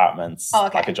 2-bedroom apartments,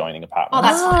 like adjoining apartments. Oh,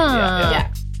 that's fine.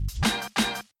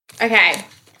 Yeah. Okay.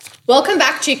 Welcome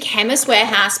back to Chemist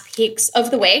Warehouse Picks of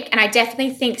the Week. And I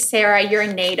definitely think, Sarah, you're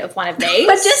in need of one of these.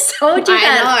 I just told you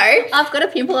I know. I've got a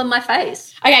pimple on my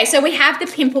face. Okay, so we have the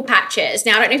pimple patches.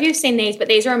 Now, I don't know if you've seen these, but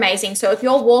these are amazing. So if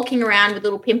you're walking around with a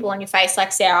little pimple on your face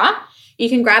like Sarah, you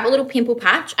can grab a little pimple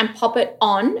patch and pop it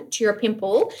on to your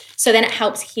pimple so then it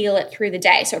helps heal it through the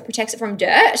day. So it protects it from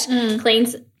dirt,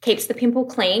 keeps the pimple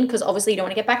clean because obviously you don't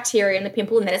want to get bacteria in the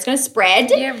pimple and then it's going to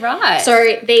spread. Yeah, right.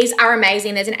 So these are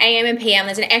amazing. There's an AM and PM.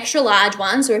 There's an extra large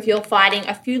one. So if you're fighting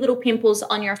a few little pimples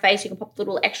on your face, you can pop the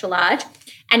little extra large.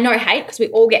 And no hate because we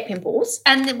all get pimples.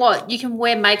 And then what? You can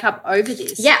wear makeup over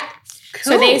this? Yeah.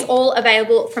 Cool. So these all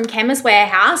available from Chemist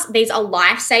Warehouse. These are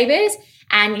lifesavers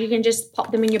and you can just pop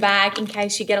them in your bag in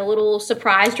case you get a little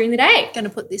surprise during the day. Going to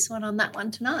put this one on that one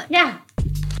tonight. Yeah.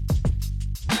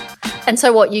 And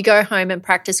so what, you go home and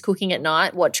practice cooking at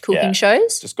night, watch cooking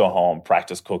shows? Just go home,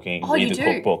 practice cooking, Oh, read you the do?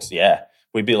 cookbooks. Yeah.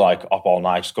 We'd be like up all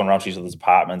night, just going around to each other's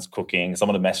apartments, cooking.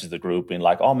 Someone would message the group being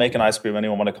like, oh, make an ice cream.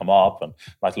 Anyone want to come up? And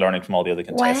like learning from all the other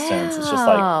contestants. It's just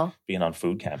like being on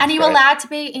food camp. And are It's you great. allowed to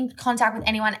be in contact with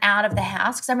anyone out of the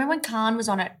house? Because I remember when Khan was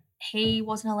on it, he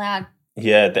wasn't allowed.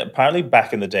 Yeah, apparently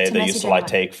back in the day, To they used message to like anyone.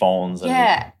 take phones and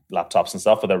Yeah. laptops and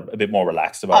stuff, but they're a bit more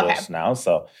relaxed about Okay. it now.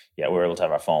 So yeah, we were able to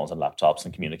have our phones and laptops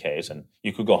and communicate. And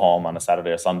you could go home on a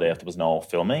Saturday or Sunday if there was no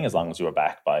filming, as long as you were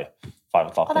back by 5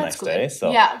 o'clock the that's next good. day.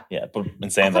 So Yeah. but in I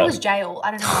saying thought that, it was jail.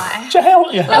 I don't know why. jail,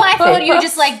 yeah. Well, I thought you would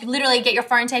just like literally get your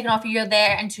phone taken off you. You're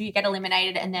there until you get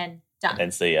eliminated and then done.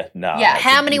 and see you. No. Yeah. it's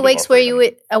How a many bit more weeks were freedom.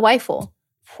 you away for?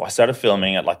 I started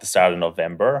filming at like the start of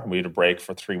November. We had a break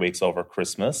for 3 weeks over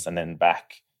Christmas and then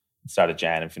back started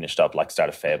Jan and finished up like start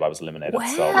of Feb. I was eliminated. Wow,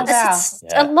 So it was that's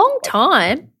yeah, a long like-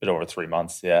 time. a bit over 3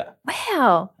 months. Yeah.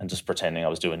 Wow. And just pretending I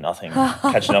was doing nothing,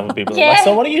 catching up with people. Like,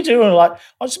 so what are you doing? Like,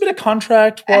 oh, just a bit of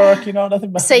contract work,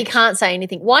 nothing. So you can't say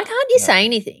anything. Why can't you say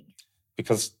anything?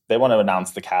 Because they want to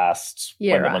announce the cast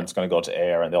Yeah, when right. it's going to go to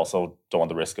air, and they also don't want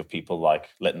the risk of people like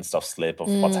letting stuff slip of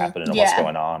what's happening and what's Yeah.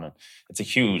 going on. And it's a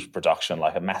huge production,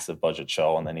 like a massive budget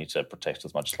show, and they need to protect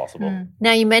as much as possible.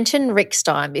 Now, you mentioned Rick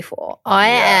Stein before. I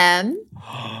am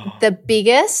the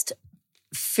biggest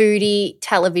foodie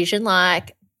television,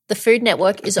 like the Food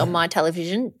Network is on my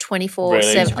television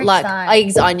 24/7. Really? Like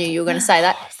I knew you were going to say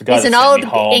that. The guy He's that an sent me old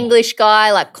home. English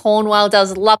guy, like Cornwall,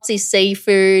 loves his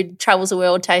seafood, travels the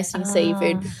world tasting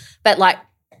seafood. But like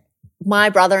my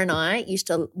brother and I used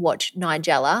to watch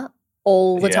Nigella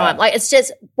all the time. Like it's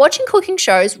just watching cooking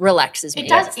shows relaxes me.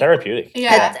 It's therapeutic.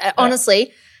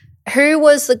 Honestly, who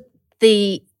was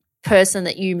the person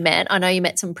that you met? I know you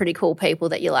met some pretty cool people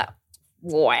that you're like,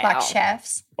 wow. Like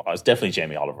chefs. Oh, it's definitely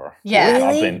Jamie Oliver. Yeah.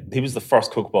 Really? He was the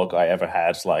first cookbook I ever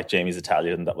had. Like Jamie's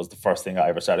Italian, that was the first thing I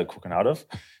ever started cooking out of.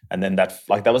 And then that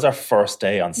was our first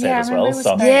day on set as well.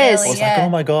 So Yes. I was like, oh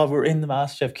my God, we're in the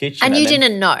Masterchef kitchen. And you then,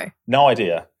 didn't know. No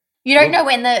idea. You don't know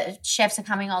when the chefs are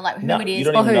coming on, like who it is. You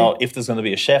don't or even who. know if there's going to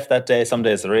be a chef that day. Some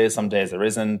days there is, some days there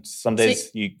isn't. Some days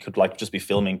you could like just be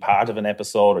filming part of an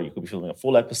episode, or you could be filming a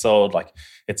full episode. Like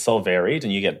it's so varied,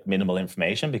 and you get minimal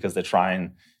information because they try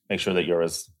and make sure that you're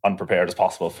as unprepared as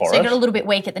possible for So it. you got a little bit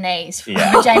weak at the knees from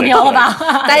Yeah, Jamie literally.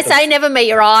 Oliver. They say never meet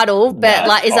your idol, but No,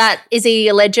 like, is he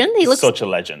a legend? He looks such a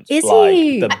legend. Is like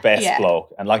he? the best Yeah.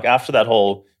 bloke. And like after that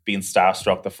whole being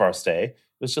starstruck the first day, it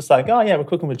was just like, oh yeah, we're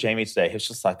cooking with Jamie today. He was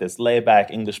just like this laid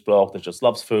back English bloke that just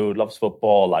loves food, loves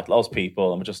football, like loves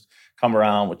people, and we just come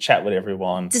around, we chat with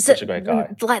everyone. Such a great guy.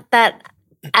 Like that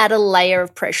add a layer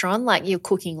of pressure on, like you're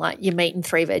cooking, like you're meeting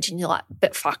 3 veg and you're like,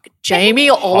 but fuck, Jamie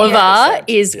Oliver 100%.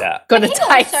 is Yeah. going to But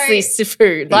he taste also- this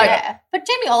food. Like, Yeah, but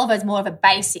Jamie Oliver's more of a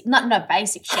basic, not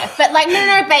basic chef, but like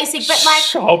no basic, but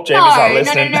like I hope Jamie's not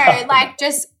listening. no, like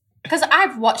just because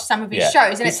I've watched some of his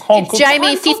shows and He's it's home cooked.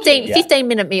 Jamie, home cooking.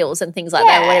 15-minute meals and things like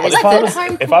Yeah. that, whatever. It's It's like like the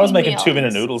home If I was cooking making 2-minute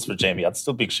meals. noodles for Jamie, I'd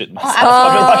still be shitting myself.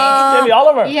 absolutely. I'd be like, Jamie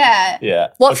Oliver. Yeah. Yeah.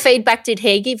 what But feedback did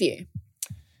he give you?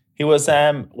 he was,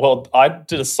 well, I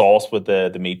did a sauce with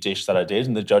the meat dish that I did,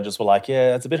 and the judges were like,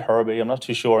 yeah, it's a bit herby. I'm not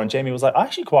too sure. And Jamie was like, I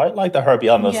actually quite like the herby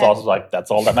on the sauce. I was like, that's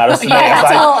all that matters to me. Yeah, That's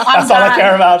that's all all I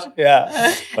care about.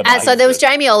 Yeah. But no, And so he there was good.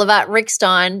 Jamie Oliver, Rick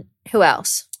Stein. Who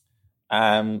else?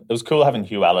 It was cool having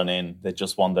Hugh Allen in. They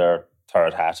just won their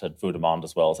 3rd hat at Food Amond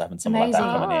as well, so having someone like that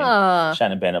Amazing. coming in. Ah.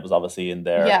 Shannon Bennett was obviously in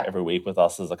there every week with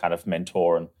us as a kind of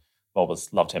mentor, and I've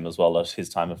always loved him as well at his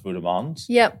time at Food Amond.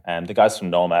 Yep. And the guys from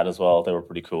Nomad as well, they were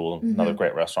pretty cool. Another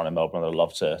great restaurant in Melbourne that I'd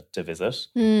love to visit.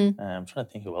 I'm trying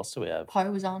to think, who else do we have? Poe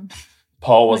was on.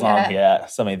 Paul was Yeah. on, yeah.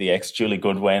 Some of the Julie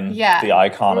Goodwin, Yeah. the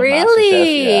icon of Really?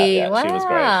 Masterchef. Yeah, wow. she was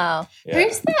great. Yeah.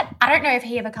 Who's that? I don't know if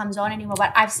he ever comes on anymore,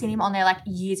 but I've seen him on there like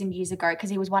years and years ago because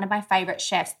he was one of my favorite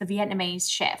chefs, the Vietnamese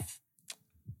chef.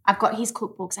 I've got his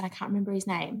cookbooks and I can't remember his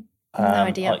name. No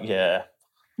idea. Yeah.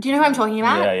 Do you know who I'm talking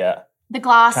about? Yeah. The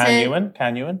glasses.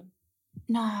 Can Ewan?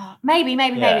 No, maybe.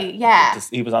 Yeah. Yeah.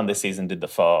 He was on this season, did the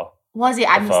pho. Was it?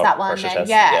 I The missed pho that one versus then. chefs.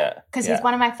 Yeah. Yeah. Because Yeah. he's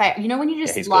one of my favorite. You know when you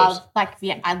just he's love good. like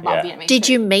I love Yeah. Vietnamese. Did food.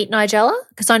 you meet Nigella?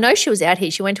 Because I know she was out here.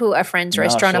 She went to a friend's No,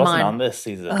 restaurant she of wasn't mine. on this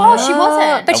season. Oh, she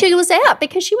wasn't. But she was out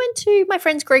because she went to my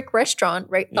friend's Greek restaurant,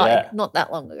 Yeah. not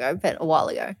that long ago, but a while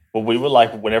ago. But we were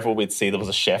like, whenever we'd see there was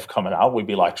a chef coming out, we'd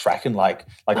be like tracking, like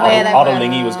yeah, they Otto were.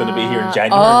 Lingy was going to be here in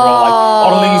January. We're all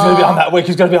like, Otto Lingy's going to be on that week.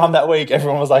 He's going to be on that week.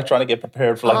 Everyone was like trying to get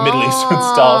prepared for like Middle Eastern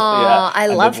stuff. Yeah, I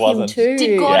and love it him wasn't. too.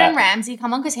 Did Gordon Yeah. Ramsay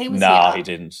come on? Because he was No, here. he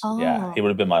didn't. Oh. Yeah, he would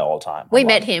have been my all-time. We I'm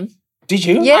met like, him. Did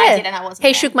you? Yeah. I did, and I wasn't He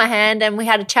there. shook my hand and we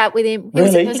had a chat with him.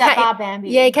 Really? It was at Bar Bambi.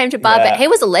 Yeah, he came to Bar Yeah. Bambi. He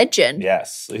was a legend.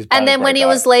 Yes. He's And then a when great he guy.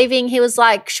 was leaving, he was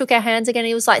like, shook our hands again.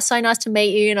 He was like, so nice to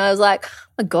meet you. And I was like, oh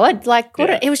my God, like,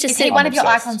 Yeah. he was just Is he sitting. one of your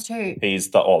obsessed. icons too?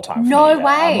 He's the all-time. for No me, yeah.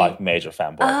 way. I'm like major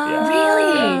fanboy. yeah.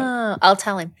 Really? Ah, I'll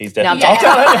tell him. He's No, I'm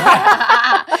definitely.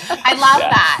 I love Yeah.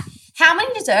 that. How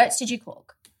many desserts did you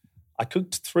cook? I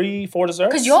cooked 3-4 desserts.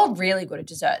 Because you're really good at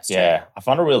desserts too. Yeah, I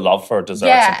found a real love for desserts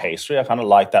Yeah. and pastry. I kind of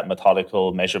like that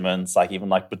methodical measurements, like even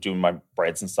like doing my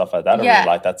breads and stuff like that. I Yeah. really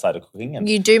like that side of cooking. And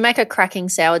You do make a cracking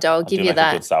sourdough. I'll I give do you make a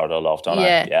that. good sourdough loaf, don't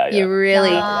Yeah, I? Yeah, you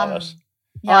really. I love it.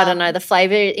 I don't know the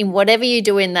flavor in whatever you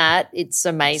do in that. It's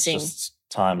amazing. It's just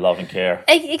time, love, and care.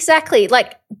 Exactly.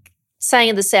 Like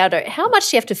saying the sourdough, how much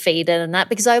do you have to feed it and that?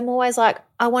 Because I'm always like,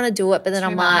 I want to do it, but then Too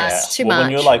I'm like, much. it's too Well, much.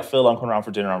 when you're like, Phil, I'm coming around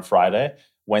for dinner on Friday.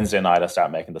 Wednesday night, I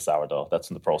start making the sourdough. That's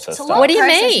when the process It's a starts. lot What do you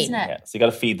process, mean? Isn't it? Yeah, so you got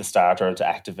to feed the starter to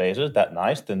activate it that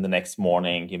night. Then the next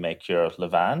morning, you make your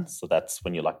levain. So that's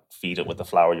when you like feed it with the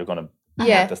flour you're going to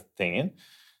Yeah. make the thing in.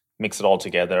 Mix it all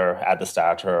together, add the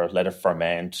starter, let it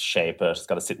ferment, shape it. It's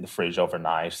got to sit in the fridge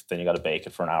overnight. Then you got to bake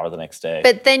it for an hour the next day.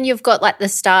 But then you've got like the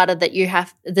starter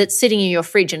that's sitting in your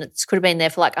fridge and it could have been there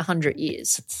for like 100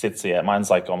 years. It sits, yeah. Mine's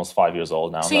like almost 5 years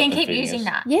old now. So you can keep using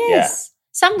that. Yes.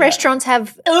 Some restaurants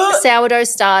have sourdough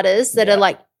starters that are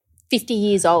like 50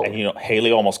 years old. And you know, Haley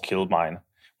almost killed mine.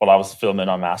 While I was filming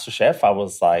on MasterChef, I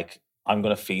was like, I'm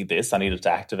going to feed this. I need it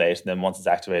to activate. And then once it's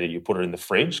activated, you put it in the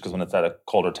fridge because when it's at a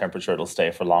colder temperature, it'll stay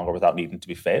for longer without needing to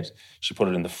be fed. She put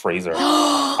it in the freezer.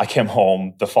 I came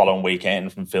home the following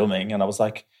weekend from filming and I was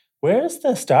like, where's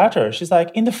the starter? She's like,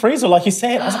 in the freezer, like you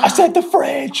said. I said the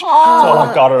fridge. So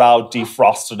I got it out,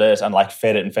 defrosted it and like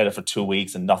fed it for 2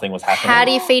 weeks and nothing was happening. How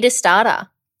do you feed a starter?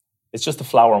 It's just a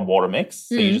flour and water mix.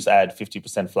 So you just add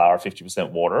 50% flour,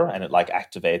 50% water, and it like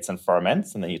activates and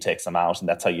ferments, and then you take some out, and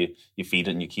that's how you feed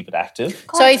it and you keep it active.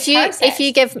 So if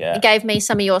you gave me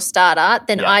some of your starter,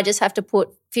 then I just have to put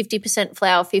 50%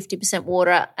 flour, 50%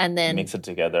 water, and then mix it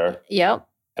together. Yep.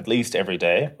 At least every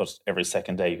day, but every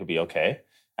second day you could be okay,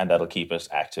 and that'll keep it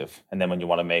active. And then when you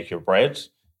want to make your bread,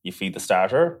 you feed the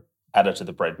starter, add it to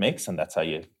the bread mix, and that's how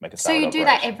you make a sourdough So you do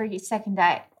bread. that every second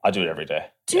day? I do it every day.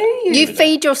 Do you? You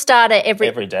feed your starter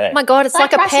every day. Oh my God, it's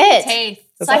like a brushing your pet. teeth.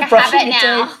 It's It's like like a brushing habit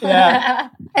your now. teeth. Yeah.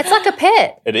 It's like a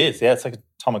pet. It is, yeah. It's like a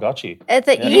Tamagotchi. It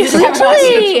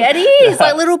is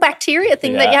like little bacteria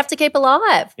thing that you have to keep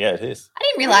alive. Yeah, it is. I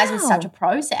didn't realize it was such a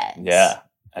process. Yeah.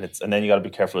 And then you got to be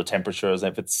careful of temperatures.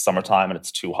 If it's summertime and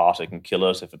it's too hot, it can kill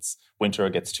it. If it's winter,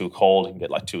 it gets too cold, it can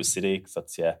get like too acidic. So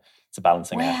it's a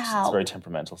balancing act. It's very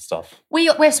temperamental stuff.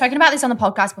 We've spoken about this on the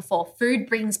podcast before. Food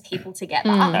brings people together.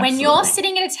 When you're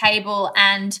sitting at a table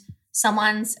and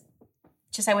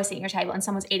just say we're sitting at your table and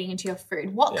someone's eating into your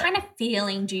food, what kind of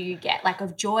feeling do you get? Like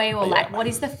of joy or like what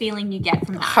is the feeling you get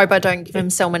from that? Hope I don't give him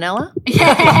salmonella.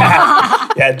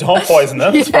 Yeah, don't poison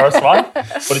them. It's the first one.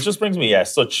 But it just brings me,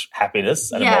 such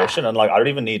happiness and emotion. And like, I don't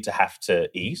even need to have to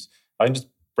eat. I can just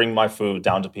bring my food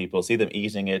down to people, see them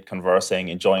eating it, conversing,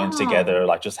 enjoying it together,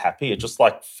 like just happy. It just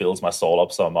like fills my soul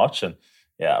up so much. And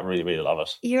yeah, I really, really love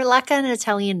it. You're like an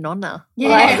Italian nonna.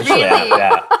 Yeah, Literally, really.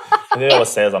 yeah. And it always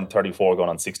says I'm 34 going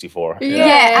on 64.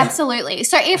 Yeah, absolutely.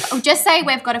 So if just say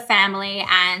we've got a family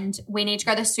and we need to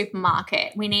go to the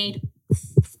supermarket, we need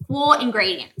 4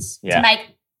 ingredients to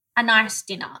make a nice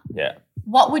dinner. Yeah.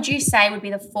 What would you say would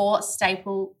be the 4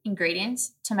 staple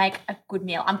ingredients to make a good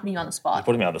meal? I'm putting you on the spot. You're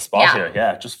putting me on the spot here.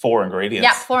 Yeah, just 4 ingredients.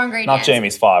 Yeah, 4 ingredients. Not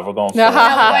Jamie's 5. We're going 4.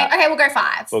 Okay, we'll go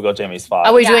 5. We'll go Jamie's 5.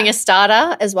 Are we doing a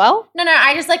starter as well? No,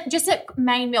 I just a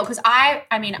main meal because I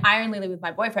only live with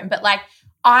my boyfriend, but like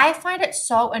I find it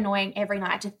so annoying every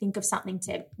night to think of something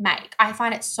to make. I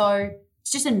find it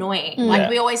it's just annoying. Like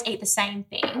we always eat the same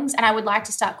things and I would like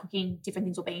to start cooking different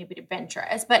things or being a bit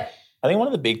adventurous. But I think one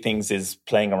of the big things is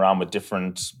playing around with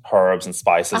different herbs and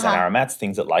spices and aromats,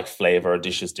 things that like flavor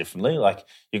dishes differently. Like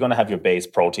you're going to have your base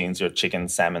proteins, your chicken,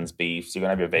 salmons, beefs. You're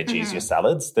going to have your veggies, your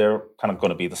salads. They're kind of going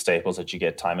to be the staples that you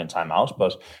get time in, time out.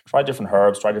 But try different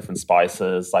herbs, try different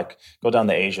spices. Like go down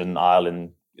the Asian aisle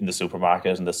in the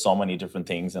supermarket and there's so many different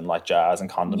things and like jars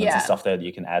and condiments and stuff there that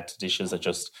you can add to dishes that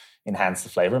just enhance the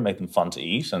flavor and make them fun to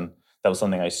eat. And that was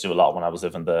something I used to do a lot when I was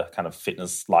living the kind of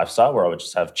fitness lifestyle where I would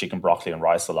just have chicken, broccoli and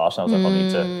rice a lot. And I was like, I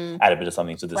need to add a bit of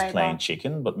something to this plain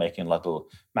chicken, but making little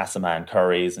massaman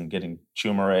curries and getting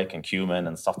turmeric and cumin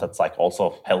and stuff that's like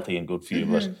also healthy and good for you,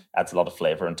 but adds a lot of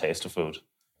flavor and taste to food.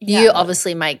 You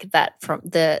obviously make that from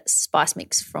the spice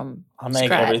mix from I make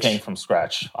scratch. everything from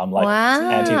scratch. I'm like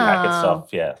anti-packet stuff,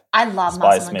 yeah. I love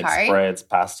spice massaman mix, curry. breads,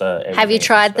 pasta, everything. Have you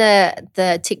tried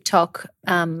the TikTok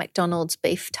McDonald's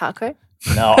beef taco?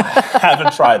 No, I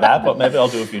haven't tried that, but maybe I'll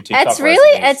do a few TikTok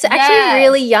It's actually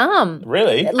really yum.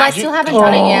 Really? I still haven't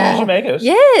done it yet. Did you make it?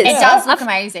 Yes. It does look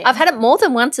amazing. I've had it more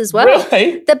than once as well.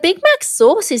 Really? The Big Mac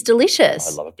sauce is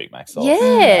delicious. I love a Big Mac sauce.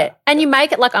 Yeah. And you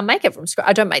make it like I make it from scratch.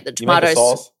 I don't make the You make tomato the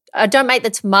sauce? I don't make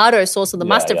the tomato sauce or the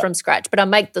mustard from scratch, but I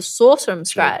make the sauce from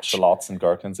scratch. Shallots and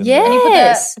gherkins in Yes. there. And you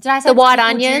put did I say the white pickle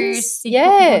onions. Juice, you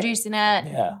put pickle juice in it.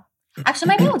 Yeah. Actually,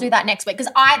 maybe I'll do that next week because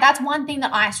that's one thing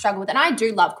that I struggle with. And I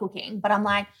do love cooking, but I'm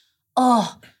like,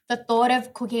 the thought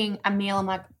of cooking a meal, I'm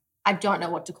like, I don't know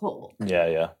what to cook.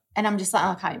 Yeah. And I'm just like,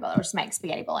 I can't be bothered. I'll just make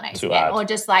spaghetti bolognese Too again. hard. Or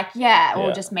just like,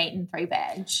 or just meat and 3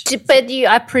 veg. But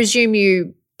I presume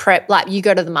you prep, like you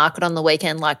go to the market on the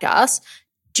weekend like us.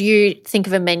 Do you think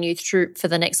of a menu for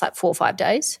the next like 4 or 5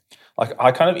 days? Like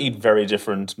I kind of eat very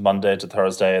different Monday to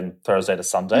Thursday and Thursday to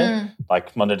Sunday.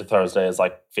 Like Monday to Thursday is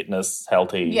like fitness,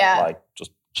 healthy, like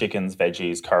just chickens,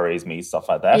 veggies, curries, meat, stuff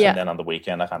like that. Yeah. And then on the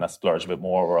weekend I kind of splurge a bit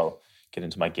more where I'll get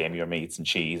into my gamier meats and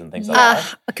cheese and things like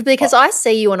that. Because I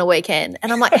see you on a weekend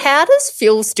and I'm like, how does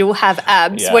Phil still have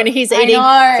abs when he's eating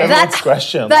Everyone's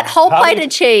question. that whole plate of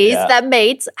cheese, that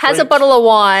meat, has a bottle of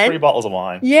wine? 3 bottles of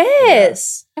wine.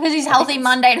 Yes. Because he's healthy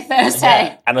Monday to Thursday.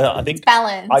 Yeah. And I think it's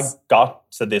balance. I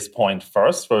got to this point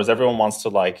first, whereas everyone wants to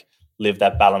like live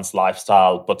that balanced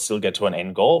lifestyle but still get to an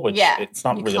end goal, which it's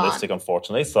not realistic,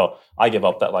 unfortunately. So I give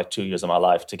up that like 2 years of my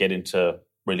life to get into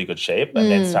really good shape, and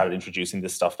then started introducing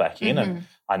this stuff back in. And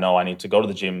I know I need to go to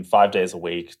the gym 5 days a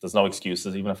week. There's no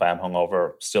excuses. Even if I am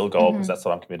hungover, still go because that's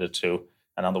what I'm committed to.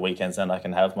 And on the weekends, then I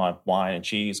can have my wine and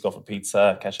cheese, go for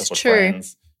pizza, catch up with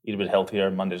friends, eat a bit healthier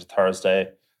Monday to Thursday.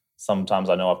 Sometimes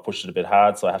I know I've pushed it a bit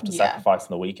hard, so I have to sacrifice on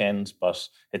the weekend. But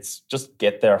it's just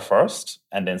get there first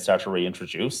and then start to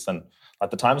reintroduce. And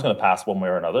like the time's going to pass one way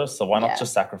or another. So why not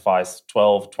just sacrifice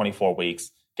 12, 24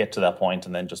 weeks, get to that point,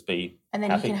 and then just be And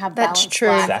then happy. you can have balance. That's true.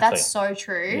 Life. Exactly. That's so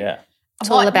true. Yeah. It's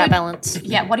all about balance.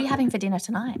 Yeah. What are you having for dinner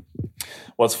tonight?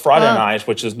 Well, it's Friday night,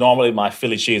 which is normally my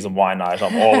Philly cheese and wine night.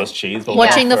 I'm always cheese. But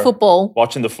Watching the football.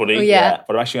 Watching the footy, yeah.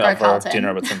 But I'm actually going to have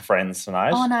dinner with some friends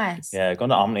tonight. Oh, nice. Yeah, going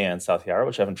to Omnia in South Yarra,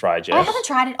 which I haven't tried yet. I haven't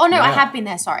tried it. Oh, no, I have been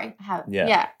there. Sorry. I have.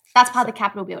 Yeah. That's part of the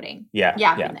Capitol building. Yeah.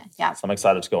 Yeah, I've been there. Yeah. So I'm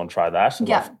excited to go and try that. And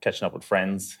love catching up with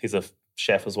friends. He's a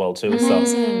chef as well too. So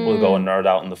we'll go and nerd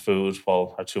out on the food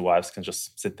while our two wives can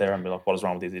just sit there and be like, what is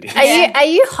wrong with these idiots? Are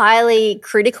you highly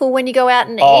critical when you go out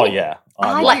and eat? Oh, yeah.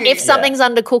 Like if something's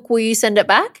undercooked, will you send it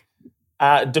back?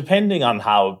 Depending on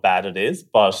how bad it is,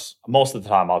 but most of the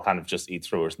time I'll kind of just eat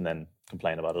through it and then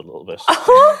complain about it a little bit.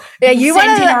 Yeah, you Send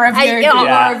want in a review.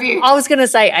 to Review. I was going to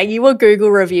say, are you a Google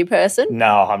review person?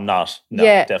 No, I'm not. No,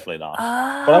 definitely not.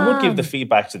 But I would give the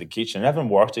feedback to the kitchen. I haven't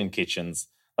worked in kitchens.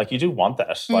 Like, you do want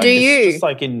that. Like, Do you? It's just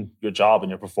like in your job and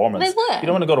your performance. They would. You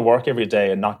don't want to go to work every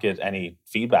day and not get any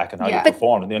feedback on how you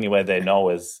performed. And the only way they know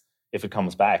is if it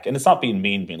comes back. And it's not being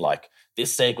mean, being like,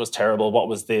 this steak was terrible, what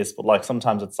was this? But like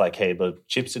sometimes it's like, hey, the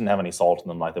chips didn't have any salt in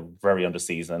them, like they're very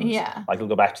under-seasoned. Yeah. Like, they'll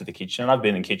go back to the kitchen. And I've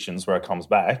been in kitchens where it comes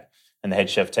back and the head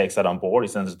chef takes that on board. He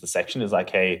sends it to the section. He's like,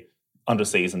 hey,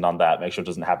 under-seasoned on that. Make sure it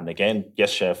doesn't happen again.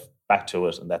 Yes, chef. Back to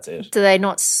it, and that's it. Do they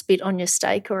not spit on your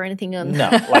steak or anything? No,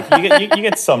 like you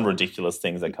get some ridiculous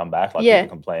things that come back. Like people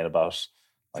complain about.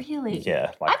 Like, Really?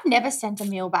 Yeah. Like, I've never sent a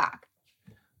meal back.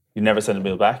 you never send a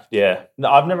meal back? Yeah.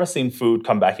 No, I've never seen food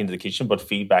come back into the kitchen, but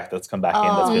feedback that's come back in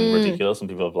that's been ridiculous. And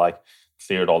people have like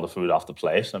cleared all the food off the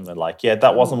plate and been like, yeah,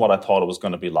 that wasn't what I thought it was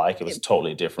going to be like. It was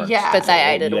totally different. Yeah. But they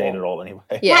ate it You all. ate it all anyway.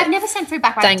 Yeah, I've never sent food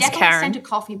back, but Thanks, I've definitely Karen. sent a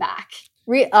coffee back.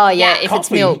 Oh, yeah, if it's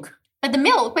Coffee. milk. But the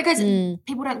milk, because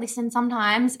people don't listen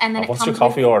sometimes, and then What's it your comes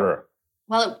coffee order?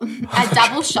 Well, a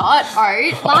double shot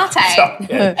oat latte.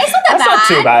 Yeah. It's not that That's bad. not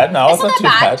too bad. No, It's it's not too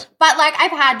bad. But like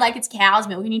I've had like it's cow's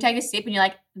milk and you take a sip and you're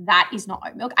like, that is not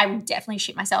oat milk. I would definitely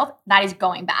shit myself. That is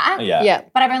going back. Yeah.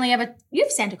 But I've only ever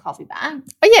you've sent a coffee back.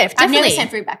 Oh, yeah, definitely. I've never sent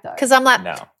food back though. Because I'm like,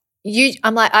 No.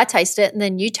 I taste it and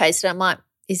then you taste it. I'm like,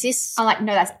 is this? I'm like,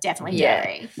 no, that's definitely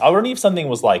dairy. I would only if something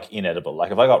was like inedible.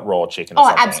 Like if I got raw chicken or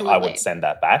something, I absolutely. would send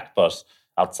that back. But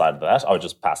outside of that, I would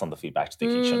just pass on the feedback to the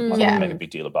kitchen. Like, I wouldn't make a big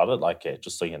deal about it. Like,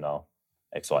 just so you know,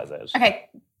 X, Y, Z. Okay,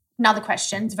 another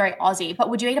question. It's very Aussie, but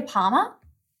would you eat a Parma?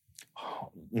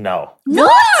 No. No.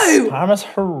 Parma's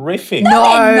horrific. No,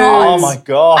 they're not. Oh my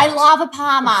God. I love a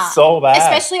Parma. So bad.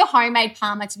 Especially a homemade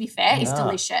Parma, to be fair, is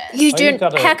delicious. You Oh, do. you've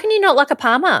gotta- How can you not like a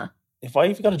Parma? If I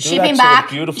even got to do Shipping that back.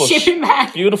 to a beautiful, Shipping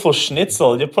back. beautiful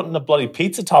schnitzel, you're putting the bloody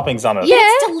pizza toppings on it. Yeah.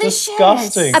 It's delicious.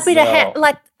 Disgusting. A bit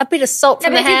of a bit of salt No,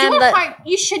 from but the if you ham. do it home,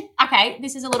 you should. Okay,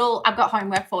 this is a little. I've got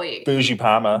homework for you. Bougie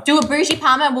Parma. Do a bougie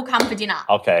Parma, and we'll come for dinner.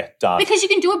 Okay, done. Because you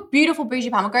can do a beautiful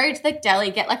bougie Parma. Go to the deli,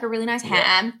 get like a really nice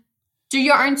ham. Do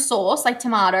your own sauce, like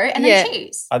tomato, and then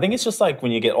cheese. I think it's just like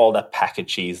when you get all that packet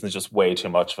cheese and there's just way too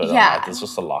much of it. Yeah. Like, there's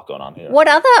just a lot going on here. What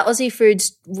other Aussie foods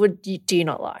do you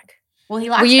not like? Well, he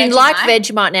likes Well, you Vegemite. like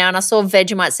Vegemite now, and I saw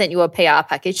Vegemite sent you a PR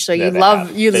package, so Yeah, you they love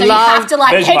have. you So So you have love to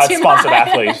like Vegemite Vegemite. sponsored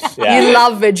athletes. Yeah. you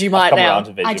love Vegemite Come now. around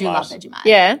to Vegemite. I do love Vegemite.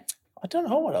 Yeah. I don't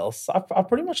know what else. I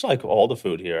pretty much like all the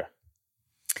food here.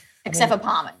 Except for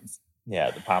Parmas.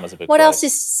 Yeah, the Parma's a bit What cool. else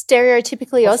is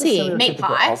stereotypically What's the Aussie? Meat stereotypical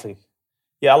pie? Aussie?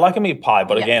 Yeah, I like a meat pie,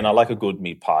 but Yeah. again, I like a good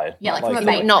meat pie. Yeah, like Not from a like-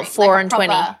 bakery. Not 4 like and a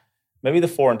 20. proper- Maybe the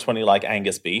 4 and 20 like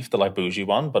Angus beef, the like bougie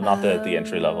one, but not the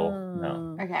entry level.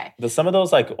 No. Okay. There's some of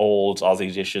those like old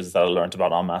Aussie dishes that I learned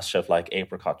about on Masterchef, like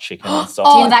apricot chicken and stuff.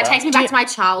 Oh, like that takes me back to my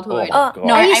childhood. Oh my God.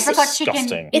 No, Are you apricot disgusting.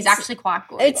 chicken is actually quite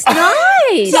good. It's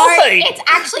nice. no, Nothing. it's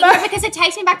actually good because it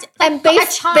takes me back to like, And from a beef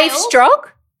child.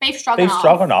 strog? Beef stroganoff. Beef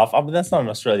stroganoff. I mean, that's not an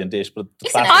Australian dish, but the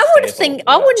Isn't it? classic I would staple, think yeah.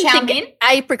 I wouldn't Chow think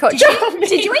mein? apricot.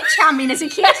 Did you eat chow mein as a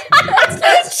kid?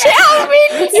 Chow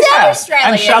mein? It's not Australian.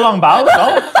 And Shalong Bao,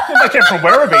 no? They came from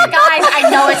Werribee. Guys, I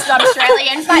know it's not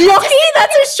Australian, but Yoki,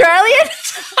 that's Australian.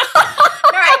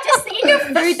 no, I'm just thinking of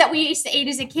food that we used to eat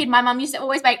as a kid. My mum used to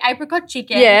always make apricot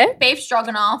chicken, Yeah. beef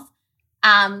stroganoff,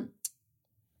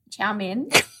 chow mein,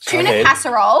 tuna mein.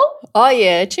 casserole. Oh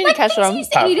yeah, tuna Like things casserole, you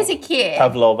used to eat as a kid.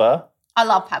 Pavlova. I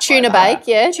love pavlova. tuna bake,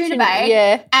 yeah, Tuna bake.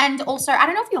 yeah, And also, I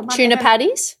don't know if your mum tuna ever-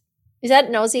 patties. Is that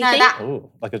an Aussie No, thing? that Ooh,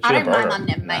 like a I tuna don't. My burger. mum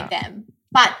never Nah. made them.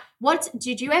 But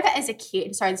Did you ever as a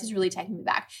kid, sorry, this is really taking me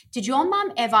back, did your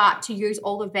mum ever, to use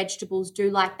all the vegetables, do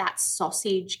like that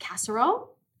sausage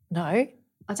casserole? No.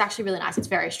 It's actually really nice. It's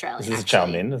very Australian. Is this a chow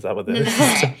mein? Is that what this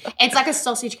is? No. It's like a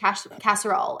sausage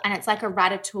casserole and it's like a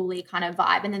ratatouille kind of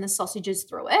vibe and then the sausages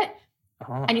through it.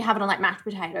 And you have it on like mashed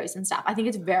potatoes and stuff. I think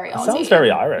it's very Aussie. It sounds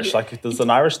very Irish. Like there's an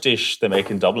Irish dish they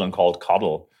make in Dublin called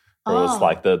coddle. Where it was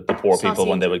like the poor people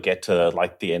when they would get to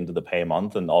like the end of the pay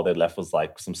month and all they left was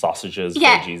like some sausages,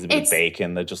 veggies, a bit of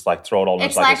bacon. They just like throw it all in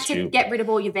it's like a a stew. stew. To get rid of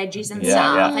all your veggies and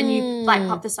stuff and you like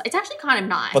pop the it's actually kind of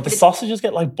nice. But the sausages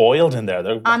get like boiled in there.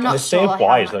 They stay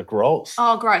white. They're gross.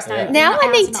 Oh, gross. No, Now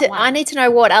I need to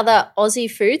know what other Aussie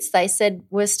foods they said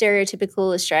were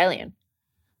stereotypical Australian.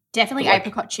 Definitely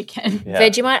apricot chicken. Yeah.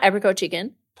 Vegemite, apricot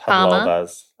chicken. Parma.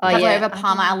 Pavlovas. Pavlova,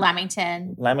 Parma,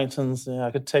 Lamington. Lamingtons, yeah,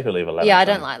 I could take or leave a Lamington. Yeah, I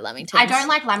don't like Lamingtons. I don't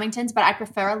like Lamingtons, but I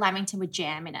prefer a Lamington with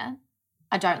jam in it.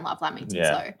 I don't love Lamingtons though.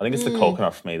 I think it's the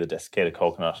coconut for me, the desiccated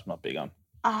coconut. I'm not big on.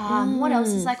 What else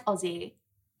is like Aussie?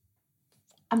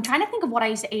 I'm trying to think of what I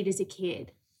used to eat as a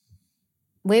kid.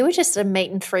 We were just a meat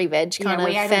and three veg kind of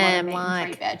we ate fam. a lot of meat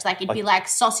and free veg. Like it'd be like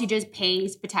sausages,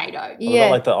 peas, potato. What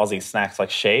about like the Aussie snacks, like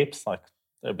shapes? Like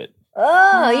they're a bit.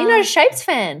 Oh, you're not a Shapes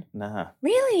fan? Nah.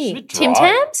 Really? It's a bit Tim dry.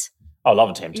 Tams? Oh, I love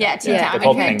a Tim Tam. Yeah, Tim Tam. They're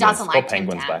called Who penguins. doesn't They're like called Tim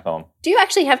penguins Tam? back home. Do you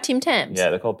actually have Tim Tams? Yeah,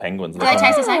 they're called penguins. Do they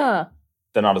taste the same? Oh,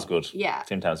 They're not as good. Yeah.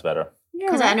 Tim Tam's better.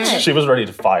 Because I know She was ready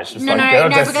to fight. She was No, like,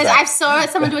 because I saw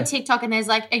someone do a TikTok and there's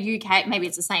like a UK, maybe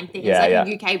it's the same thing. It's like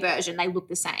a UK version. They look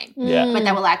the same. Yeah. But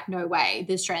they were like, no way.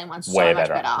 The Australian one's so way much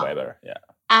better. better. Way better, yeah.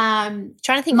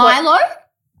 Trying to think. Milo?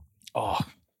 Oh,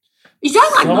 You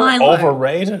don't like so Milo?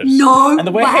 overrated. No And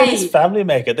the way his family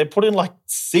make it, they put in like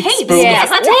 6 Heaps. spoons. Yeah, of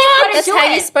that's That's how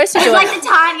you're supposed to do It's it. like the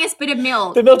tiniest bit of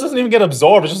milk. The milk doesn't even get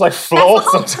absorbed. It just like floats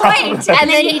on That's the top. whole point. And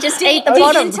then you just eat the dig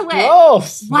bottom. into it.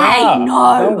 Gross. Wait, Nah,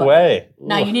 no. No way.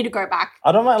 No, you need to go back.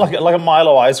 I don't mind like a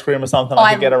Milo ice cream or something.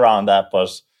 I could get around that, but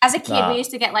As a kid, we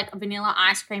used to get like vanilla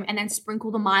ice cream and then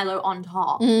sprinkle the Milo on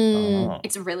top.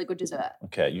 It's a really good dessert.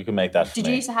 okay, you can make that for Did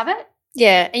me. you used to have it?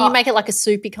 Yeah, and you make it like a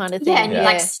soupy kind of thing. Yeah, and you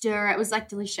like stir it. It was like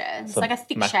delicious. It's So like a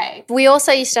thick shape. We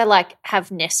also used to like have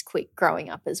Nesquik growing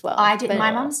up as well. I did. But- My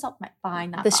mum stopped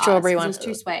buying that. The for us strawberry 'cause one. It was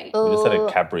too sweet. We just had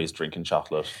a Cadbury's drinking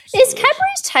chocolate. Is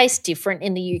Cadbury's taste different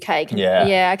in the UK? Yeah.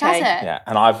 Yeah, okay. Does it? Yeah,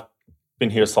 and I've been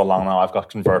here so long now, I've got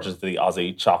converted to the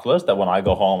Aussie chocolate that when I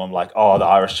go home, I'm like, oh, the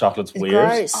Irish chocolate's It's weird.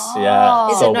 gross. Yeah.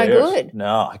 Is it so no weird. good?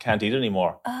 No, I can't eat it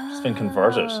anymore. It's been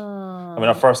converted. Oh. I mean, when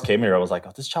I first came here, I was like,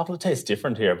 oh, this chocolate tastes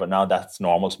different here, but now that's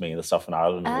normal to me. The stuff in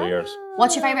Ireland is weird.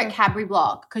 What's your favourite Cadbury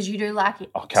block? Because you do like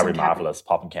it. Oh, Cadbury Marvellous,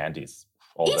 popping candies.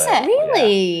 All Is day. it?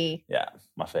 Really? Yeah,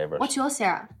 my favourite. What's yours,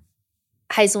 Sarah?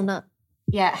 Hazelnut.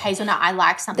 Yeah, hazelnut. I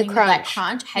like something with like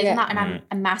crunch. Hazelnut, and I'm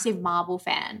a massive marble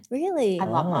fan. Really? I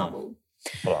love marble.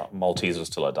 Well,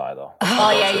 Maltesers till I die, though.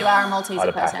 Oh yeah, you are a Malteser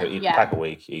I'd pack person. eat Yeah. pack a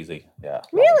week, easy. Yeah.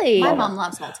 Really? My mum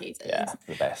loves Maltesers. Yeah,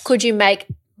 the best. Could you make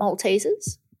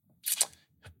Maltesers?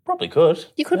 Probably could.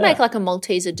 You could make like a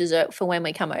Malteser dessert for when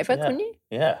we come over, couldn't you?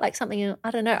 Yeah. Like something,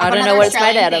 I don't know. I've I got don't know another what it's made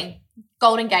Australian out of. thing.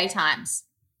 Golden Gay Times.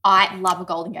 I love a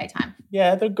Golden Gay Time.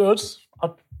 Yeah, they're good.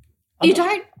 You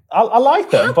don't? I like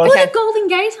them, but What a Golden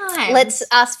Gay Time. Let's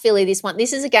ask Philly this one.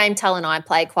 This is a game Tal and I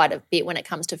play quite a bit when it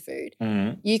comes to food.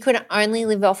 You could only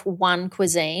live off one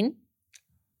cuisine.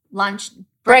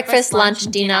 Breakfast, lunch,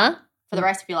 dinner. For the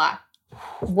rest of your life.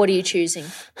 What are you choosing?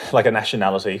 like a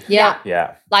nationality. Yeah.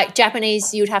 Yeah. Like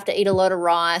Japanese, you'd have to eat a lot of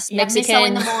rice. You have Mexican, miso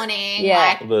in the morning. Yeah.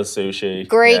 Like, A bit of sushi.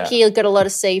 Greek, Yeah. you've got a lot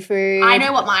of seafood. I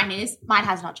know what mine is. Mine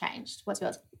has not changed. What's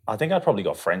yours? I think I'd probably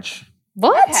go French.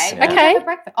 What? Okay. Yeah. What do you Okay. have for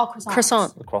breakfast? Oh, croissants.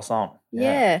 Croissant. The croissant.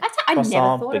 Yeah. I never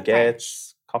Croissant, thought of French.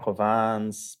 baguettes, coq au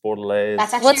vins, bordelaise.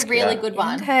 That's actually What's- a really yeah. good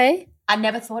one. Okay. I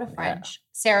never thought of French.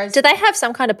 Sarah's. Do they have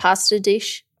some kind of pasta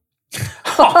dish?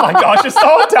 Oh my gosh, she's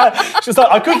so down. She's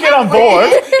like, I could get on board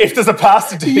if there's a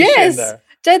pasta dish in there.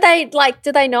 Do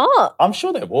they not? I'm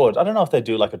sure they would. I don't know if they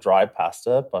do like a dried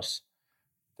pasta, but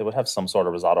they would have some sort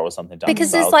of risotto or something down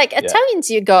Because the there's south. like Yeah. Italians,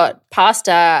 you got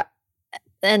pasta,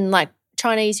 and like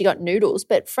Chinese, you got noodles,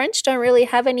 but French don't really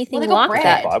have anything Well, they got like bread.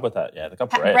 that. Vibe with that. Yeah, they got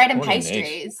bread. bread and What do you need?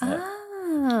 pastries. Yeah.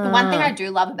 The one thing I do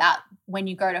love about when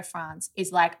you go to France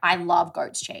is like I love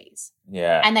goat's cheese.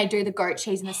 Yeah. And they do the goat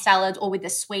cheese in the salads or with the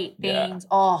sweet Yeah. beans.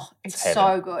 Oh, it's It's so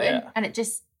heaven. good. Yeah. And it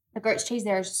just, the goat's cheese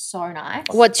there is so nice.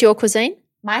 What's your cuisine?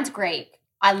 Mine's Greek.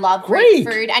 I love Greek Greek?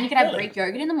 food. And you can have Really? Greek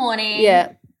yogurt in the morning.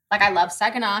 Yeah. Like I love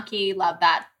saganaki, love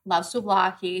that love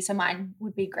souvlaki, so mine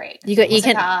would be Greek.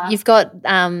 You've got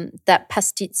that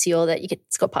pastizio that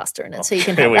it's got pasta in it, so you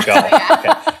can. Here have we go. that.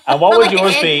 Okay. And what would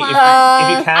yours be if you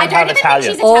I can't don't have even Italian?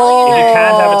 think she's Italian. If you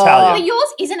can't have But Italian. yours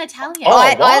isn't Italian. Oh,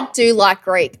 I what? do like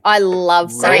Greek. I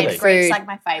love Really? Greek Greek's food. like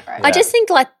my favourite. I just think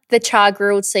like the char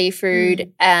grilled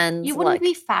seafood and You wouldn't like,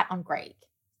 be fat on Greek,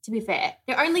 to be fair.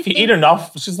 The only If you thing eat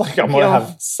enough, it's just like, I'm going to Yeah.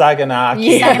 have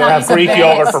saganaki, Yeah. I'm going to have Saganaki's the Greek best.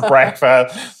 yogurt for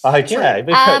breakfast. Like, yeah,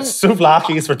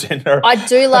 souvlakis for dinner. I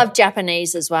do love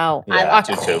Japanese as well. Yeah, I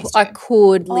do too. I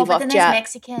could Oh, live but off then there's Jap.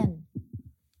 Mexican.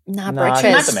 Nah, No, I Too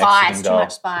think much the breakfast. Mexican spice, too go.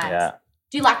 much spice. Yeah.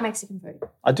 Do you like Mexican food?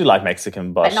 I do like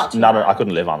Mexican, but not too not. much. I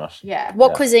couldn't live on it. Yeah.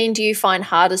 What Yeah. cuisine do you find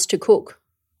hardest to cook?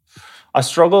 I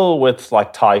struggle with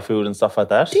like Thai food and stuff like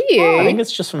that. Do you? I think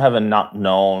it's just from having not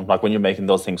known, like when you're making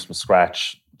those things from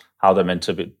scratch, how they're meant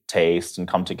to taste and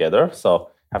come together. So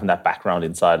having that background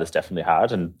inside is definitely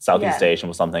hard. And Southeast Yeah. Asian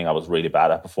was something I was really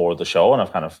bad at before the show, and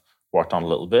I've kind of worked on a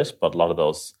little bit. But a lot of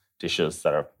those dishes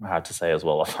that are hard to say as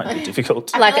well, I find it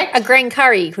difficult. Like like- a green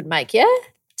curry you could make, yeah?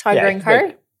 Thai Yeah, green curry?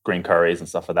 like green curries and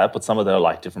stuff like that. But some of their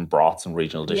like different broths and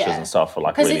regional dishes Yeah. and stuff are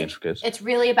like 'Cause really intricate. It's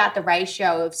really about the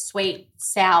ratio of sweet,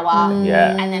 sour,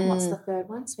 Yeah. and then what's the third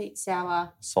one? Sweet,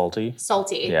 sour, Salty.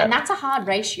 salty. Yeah. And that's a hard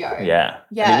ratio. Yeah.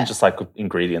 Yeah. And even just like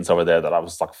ingredients over there that I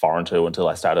was like foreign to until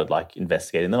I started like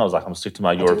investigating them. I was like, I'm gonna stick to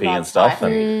my I do European love stuff. Thai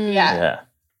And food. Yeah. yeah.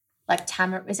 Like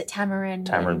tamarind? Tamarind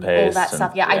and all paste that and-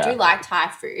 stuff. Yeah, I yeah. do like Thai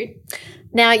food.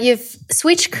 Now, you've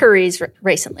switched careers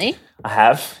recently, I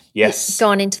have. Yes.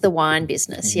 gone into the wine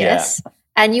business, Yeah. yes?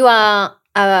 And you are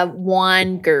a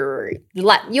wine guru.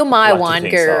 Like, you're my Like to wine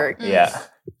think guru. so. Yeah.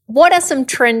 What are some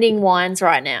trending wines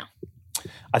right now?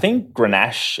 I think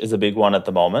Grenache is a big one at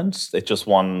the moment. It just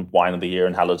won Wine of the Year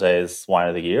in Halliday's Wine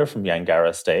of the Year from Yangara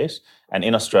Estate. And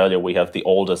in Australia, we have the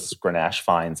oldest Grenache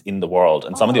vines in the world.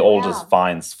 And some of the oldest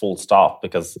vines, full stop,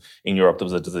 because in Europe there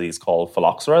was a disease called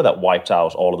phylloxera that wiped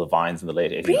out all of the vines in the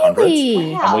late 1800s.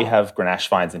 Really? Wow. And we have Grenache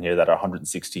vines in here that are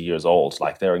 160 years old.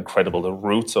 Like, they're incredible. The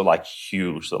roots are like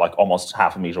huge. They're like almost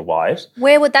half a metre wide.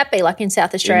 Where would that be? Like in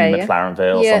South Australia? In McLaren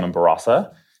Vale, Yeah. some in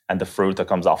Barossa. And the fruit that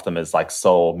comes off them is like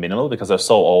so minimal because they're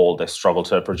so old, they struggle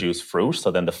to produce fruit. So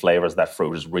then the flavors of that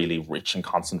fruit is really rich and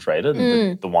concentrated.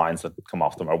 And the wines that come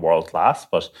off them are world class,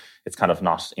 but it's kind of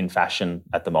not in fashion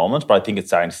at the moment. But I think it's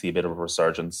starting to see a bit of a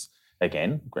resurgence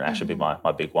again. Grenache should be my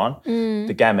big one.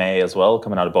 The Gamay as well,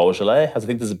 coming out of Beaujolais. I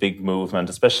think there's a big movement,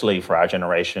 especially for our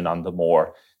generation, on the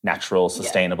more natural,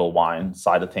 sustainable wine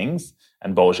side of things.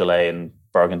 And Beaujolais and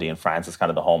Burgundy in France is kind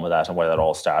of the home of that and where that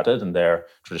all started. And their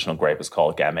traditional grape is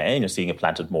called Gamay. And you're seeing it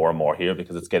planted more and more here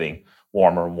because it's getting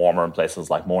warmer and warmer in places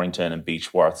like Mornington and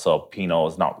Beechworth. So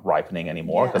Pinot is not ripening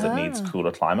anymore because it needs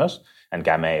cooler climate. And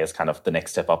Gamay is kind of the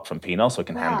next step up from Pinot. So it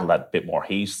can handle that bit more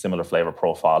heat, similar flavor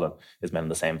profile, and is made in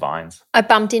the same vines. I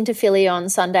bumped into Philly on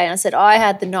Sunday and I said, I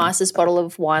had the nicest bottle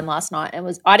of wine last night.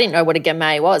 And I didn't know what a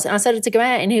Gamay was. And I said, it's a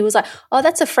Gamay. And he was like, oh,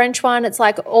 that's a French one. It's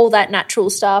like all that natural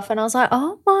stuff. And I was like,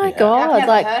 oh my God. I've never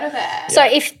Like, heard of it.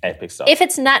 so Epic stuff. if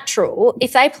it's natural,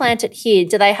 if they plant it here,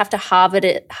 do they have to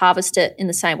harvest it in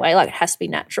the same way? Like, it has to be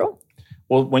natural?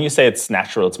 Well, when you say it's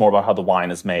natural, it's more about how the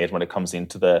wine is made when it comes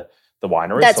into the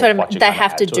winery. That's So what I mean. you They kind of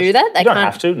have add to it. do that? They You don't can't-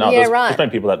 have to. No, Yeah, there's right. plenty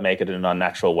of people that make it in an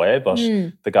unnatural way, but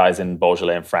the guys in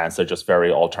Beaujolais in France, they're just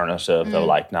very alternative. They're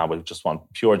like, no, we just want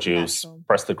pure juice,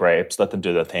 press the grapes, let them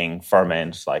do their thing,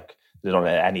 ferment. Like, they don't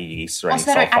add any yeast or any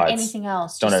So they don't add sulfites. anything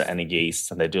else. Don't just- add any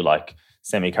yeast, and they do like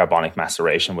semi-carbonic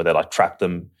maceration where they like trap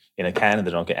them in a can and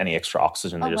they don't get any extra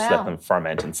oxygen. They just wow. let them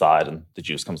ferment inside and the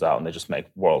juice comes out and they just make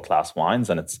world-class wines,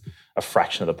 and it's a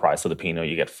fraction of the price of the Pinot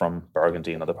you get from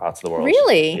Burgundy and other parts of the world.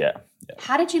 Really? Yeah.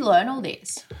 How did you learn all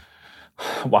this?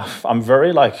 Well, I'm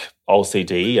very like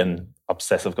OCD and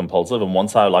obsessive compulsive, and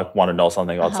once I like want to know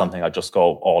something about something, I just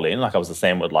go all in. Like, I was the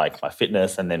same with like my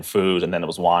fitness and then food, and then it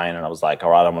was wine, and I was like, all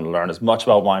right, I'm going to learn as much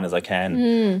about wine as I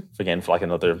can. Again, for like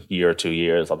another year or 2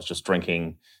 years, I was just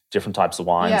drinking different types of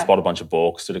wines, Yeah. bought a bunch of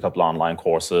books, did a couple online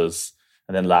courses,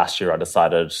 and then last year I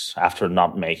decided, after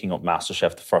not making up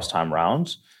Masterchef the first time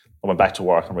round, I went back to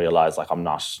work and realized like I'm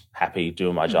not happy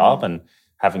doing my job, and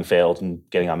having failed and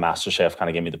getting on Masterchef kind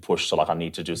of gave me the push to like, I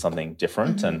need to do something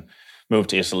different, and moved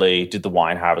to Italy, did the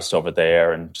wine harvest over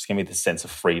there, and just gave me this sense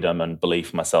of freedom and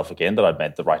belief in myself again that I'd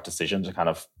made the right decision to kind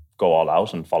of go all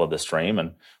out and follow this dream.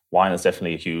 And wine is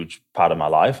definitely a huge part of my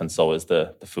life, and so is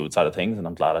the food side of things, and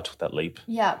I'm glad I took that leap.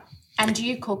 Yeah. And do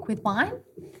you cook with wine?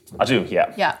 I do,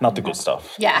 yeah. Yeah. Not the good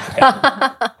stuff. Yeah.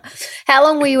 How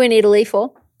long were you in Italy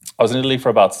for? I was in Italy for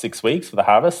about 6 weeks for the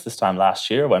harvest this time last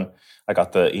year when I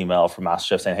got the email from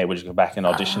Masterchef saying, hey, would you go back and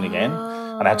audition again?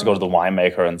 And I had to go to the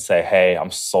winemaker and say, hey,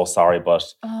 I'm so sorry, but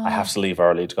I have to leave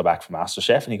early to go back for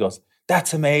Masterchef. And he goes,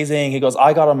 that's amazing. He goes,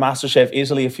 I got on Masterchef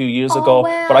Italy a few years ago,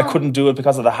 but I couldn't do it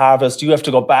because of the harvest. You have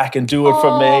to go back and do it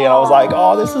for me. And I was like,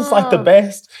 oh, this is like the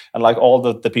best. And like all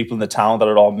the people in the town that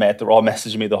I'd all met, they were all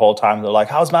messaging me the whole time. They're like,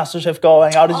 how's Masterchef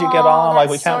going? How did you get on? Like,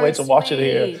 we can't wait to watch it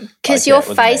here. Because your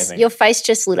face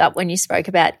just lit up when you spoke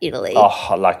about Italy.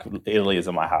 Oh, like Italy is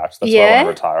in my heart. That's why I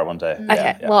want to retire one day.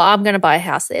 Okay. Well, I'm going to buy a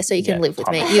house there so you can live with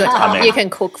me. You can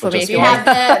cook for me if you You want.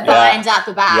 have the vines out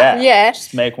the back. Yeah.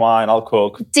 Just make wine, I'll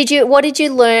cook. What did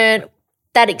you learn,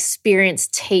 that experience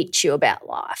teach you about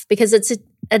life? Because it's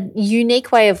a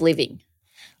unique way of living.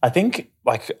 I think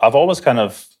like I've always kind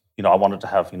of, I wanted to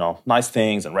have, nice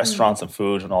things and restaurants and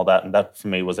food and all that. And that for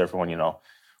me was everyone,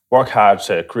 work hard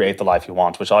to create the life you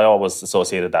want, which I always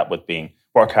associated that with being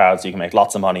work hard so you can make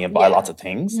lots of money and buy lots of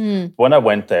things. But when I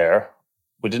went there,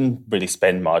 we didn't really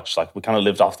spend much. Like we kind of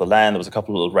lived off the land. There was a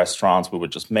couple of little restaurants. We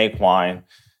would just make wine.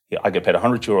 I get paid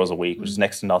 €100 a week, which is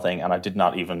next to nothing. And I did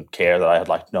not even care that I had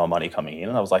like no money coming in.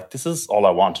 And I was like, this is all I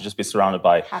want, to just be surrounded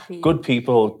by good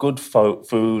people, good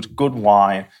food, good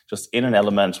wine, just in an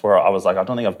element where I was like, I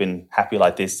don't think I've been happy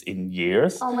like this in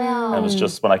years. Oh, wow. And it was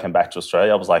just when I came back to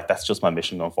Australia, I was like, that's just my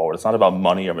mission going forward. It's not about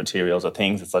money or materials or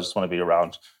things. I just want to be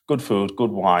around good food,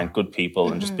 good wine, good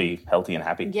people, and just be healthy and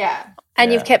happy. Yeah.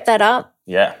 And you've kept that up?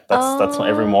 Yeah, that's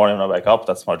every morning when I wake up,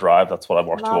 that's my drive. That's what I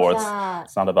work towards. That.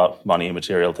 It's not about money and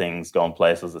material things, going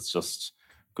places. It's just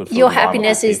good food. Your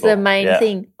happiness is the main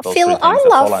thing. Those Phil, three things, I that's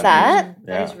all love I that. need.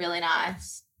 That is really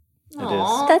nice. It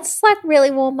is. That's like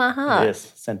really warmed my heart. It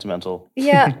is sentimental.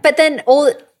 Yeah, but then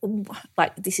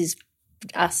like this is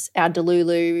us, our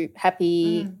Delulu,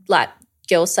 happy, like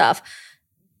girl stuff.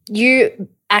 You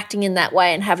acting in that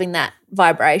way and having that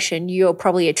vibration, you're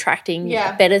probably attracting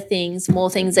better things, more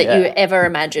things that you ever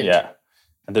imagined. Yeah.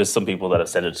 And there's some people that have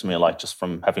said it to me, like just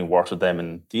from having worked with them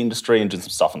in the industry and doing some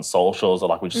stuff on socials, or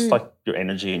like we just like your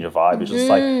energy and your vibe. You're just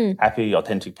like happy,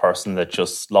 authentic person that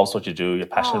just loves what you do. You're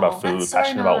passionate about food,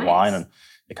 passionate about wine, and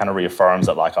it kind of reaffirms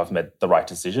that like I've made the right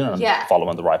decision and I'm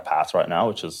following the right path right now,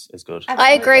 which is good. Absolutely.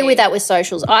 I agree with that with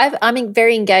socials. I'm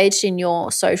very engaged in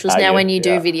your socials now when you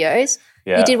do videos.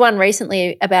 Yeah. You did one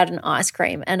recently about an ice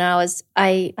cream, and I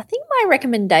think my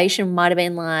recommendation might have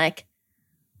been like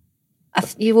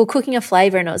you were cooking a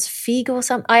flavour and it was fig or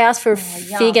something. I asked for a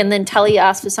fig and then Tully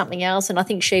asked for something else, and I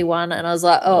think she won, and I was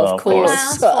like, of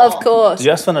course. Of course. Did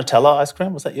you ask for Nutella ice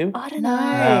cream? Was that you? I don't know.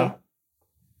 No.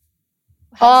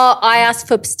 Oh, I asked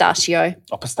for pistachio.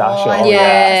 Oh, pistachio. Oh,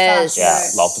 yes.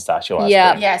 Yeah, love pistachio ice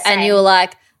Yeah. cream. Yeah, And you were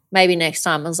like, maybe next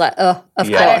time. I was like, of course.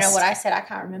 I don't know what I said. I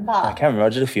can't remember. I can't remember. I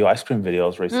did a few ice cream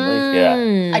videos recently.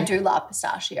 Yeah. I do love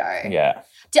pistachio. Yeah.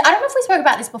 I don't know if we spoke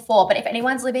about this before, but if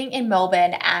anyone's living in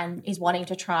Melbourne and is wanting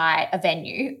to try a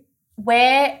venue,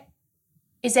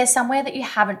 is there somewhere that you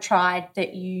haven't tried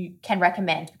that you can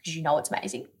recommend because you know it's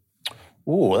amazing?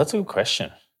 Ooh, that's a good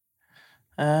question.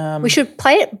 We should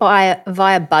play it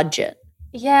via budget.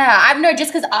 Yeah, I know,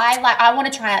 just because I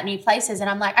want to try out new places, and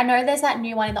I'm like, I know there's that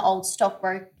new one in the old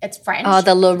Stockbroke. It's French. Oh,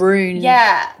 the Laroon.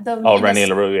 Yeah. Rene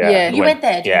Leroux, yeah. You went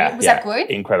there, didn't you? Was that good?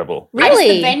 Incredible.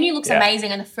 Really? The venue looks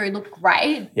amazing and the food looked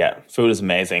great. Yeah, food is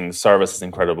amazing. Service is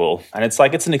incredible. And it's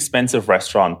an expensive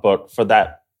restaurant, but for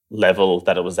that level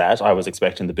that it was at, I was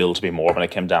expecting the bill to be more when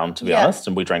it came down, to be honest.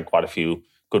 And we drank quite a few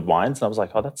good wines. And I was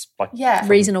like, oh, that's like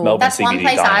reasonable. Melbourne That's CBD one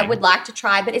place dining. I would like to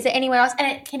try, but is there anywhere else?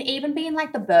 And it can even be in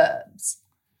like the burbs.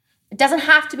 It doesn't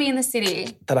have to be in the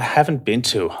city. That I haven't been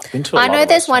to. I've been to a lot know of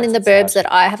there's one in the restaurants burbs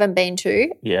that I haven't been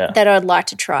to that I'd like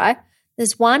to try.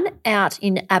 There's one out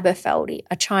in Aberfeldy,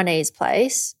 a Chinese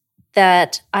place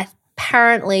that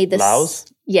apparently Laos?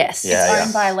 Yes. It's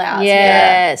owned by Laos.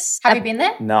 Yes. Have you been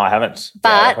there? No, I haven't. But-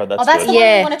 I've heard that's That's good. the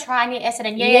one you want to try near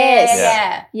Essendon.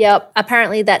 Yeah. Yep.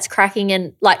 Apparently that's cracking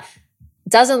and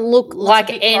doesn't look like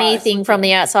big anything price. from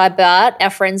the outside, but our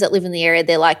friends that live in the area,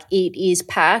 they're like, it is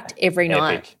packed every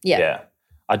night. Epic. Yeah.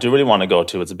 I do really want to go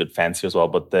to. It's a bit fancy as well,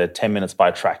 but the 10 Minutes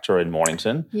by Tractor in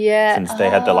Mornington. Yeah. Since they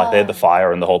had the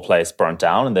fire and the whole place burnt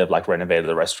down, and they've renovated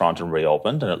the restaurant and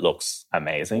reopened, and it looks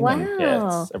amazing. Wow.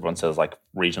 And everyone says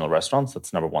regional restaurants,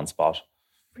 that's number one spot.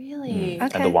 Really? Okay.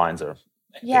 And the wines are epic.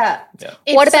 Yeah.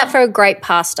 What about for a great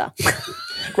pasta?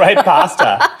 Great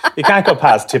pasta. You can't go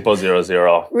past Tipo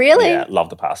 00. Really? Yeah, love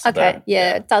the pasta Okay. there.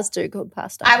 Yeah, it does do good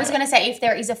pasta. I was going to say, if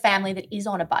there is a family that is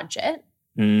on a budget,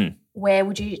 where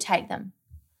would you take them?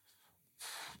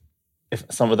 If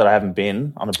somewhere that I haven't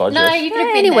been on a budget. No, you could have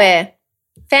been anywhere.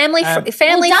 Family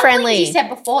Dumplings, friendly. you said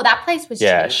before, that place was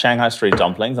Yeah, cheap. Shanghai Street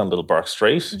dumplings on Little Burke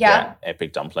Street. Yeah.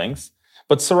 Epic dumplings.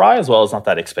 But Sarai as well is not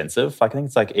that expensive. Like, I think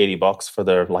it's like $80 for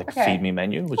their feed me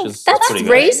menu, which is that's pretty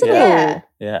reasonable. good. Yeah.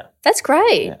 Yeah. That's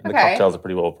great. Yeah. And the cocktails are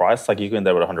pretty well priced. Like, you go in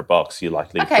there with $100, you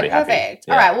like leave pretty happy. Perfect.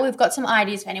 Yeah. All right. Well, we've got some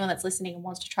ideas for anyone that's listening and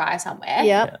wants to try somewhere.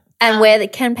 Yeah. And where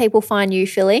can people find you,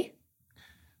 Philly?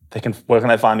 Where can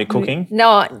they find me cooking?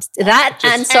 No, that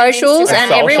and socials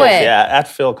and everywhere. Yeah, at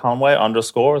Phil Conway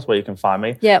 _ is where you can find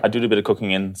me. Yep. I do a bit of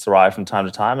cooking in Sarai from time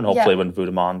to time, and hopefully when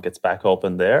Voudemont gets back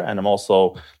open there. And I'm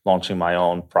also launching my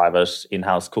own private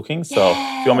in-house cooking. So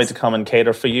if you want me to come and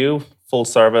cater for you, full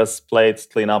service, plates,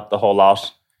 clean up, the whole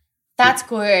lot. That's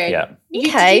good. Yeah. Did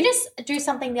you just do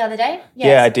something the other day? Yes.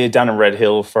 Yeah, I did down in Red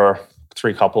Hill for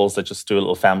 3 couples that just do a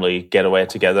little family getaway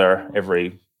together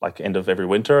every end of every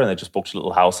winter, and they just booked a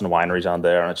little house and a winery down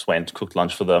there, and I just went, cooked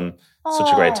lunch for them.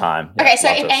 Such a great time. Yeah, okay, so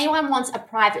if anyone wants a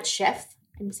private chef,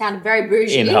 and sound very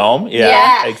bougie. In home,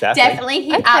 yeah, exactly. Definitely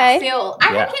hit up Phil.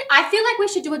 I feel like we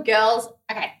should do a girls,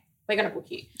 we're going to book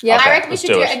you. Yeah. I reckon we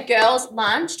should do a girls'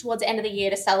 lunch towards the end of the year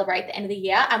to celebrate the end of the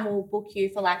year, and we'll book you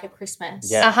for like a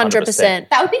Christmas. Yeah, 100%.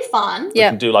 That would be fun. We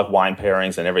can do like wine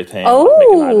pairings and everything.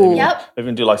 Oh. Yep. We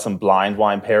even do like some blind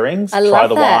wine pairings. I Try love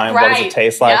the that. wine. What does it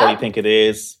taste like? What do you think it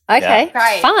is? Okay. Yeah.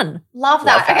 Great. Fun. Love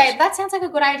that. Love that. Okay, that sounds like a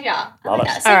good idea. Love it.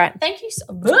 That. So all right. Thank you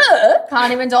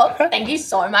can't even talk. Thank you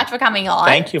so much for coming on.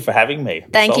 Thank you for having me.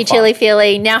 Thank you, Chili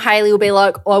Philly. Now Hayley will be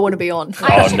like, I want to be on.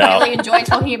 I actually really enjoy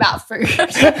talking about food.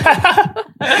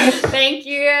 Thank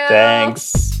you.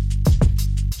 Thanks.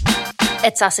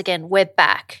 It's us again. We're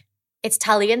back. It's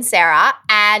Tully and Sarah.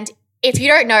 And if you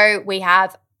don't know, we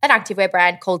have an activewear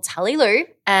brand called Tully Lou.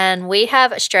 And we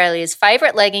have Australia's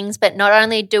favourite leggings, but not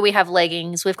only do we have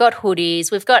leggings, we've got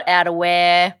hoodies, we've got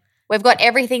outerwear. We've got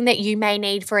everything that you may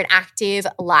need for an active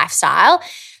lifestyle.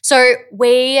 So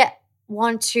we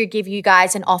want to give you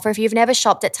guys an offer if you've never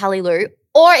shopped at Tully Lou,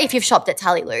 or if you've shopped at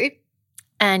Tully Lou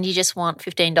and you just want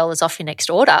 $15 off your next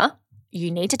order,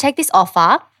 you need to take this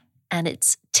offer. And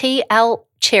it's TL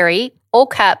Cherry, all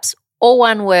caps, all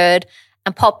one word,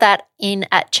 and pop that in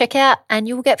at checkout and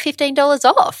you will get $15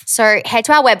 off. So head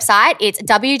to our website. It's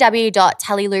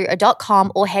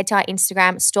www.tullyloo.com, or head to our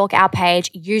Instagram, stalk our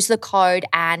page, use the code,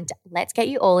 and let's get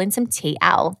you all in some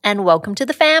TL. And welcome to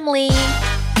the family.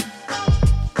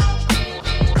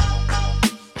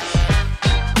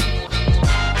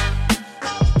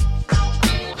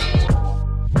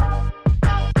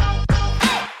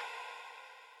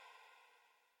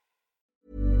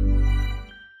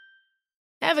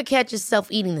 Ever catch yourself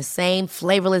eating the same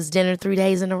flavorless dinner 3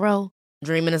 days in a row?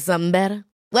 Dreaming of something better?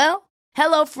 Well,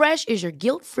 HelloFresh is your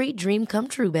guilt-free dream come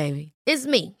true, baby. It's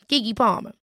me, Keke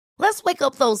Palmer. Let's wake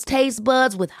up those taste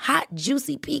buds with hot,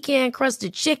 juicy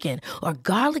pecan-crusted chicken or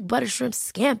garlic butter shrimp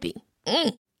scampi.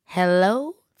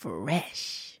 Hello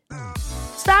Fresh.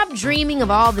 Stop dreaming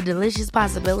of all the delicious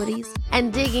possibilities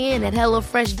and dig in at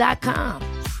HelloFresh.com.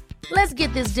 Let's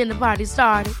get this dinner party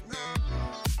started.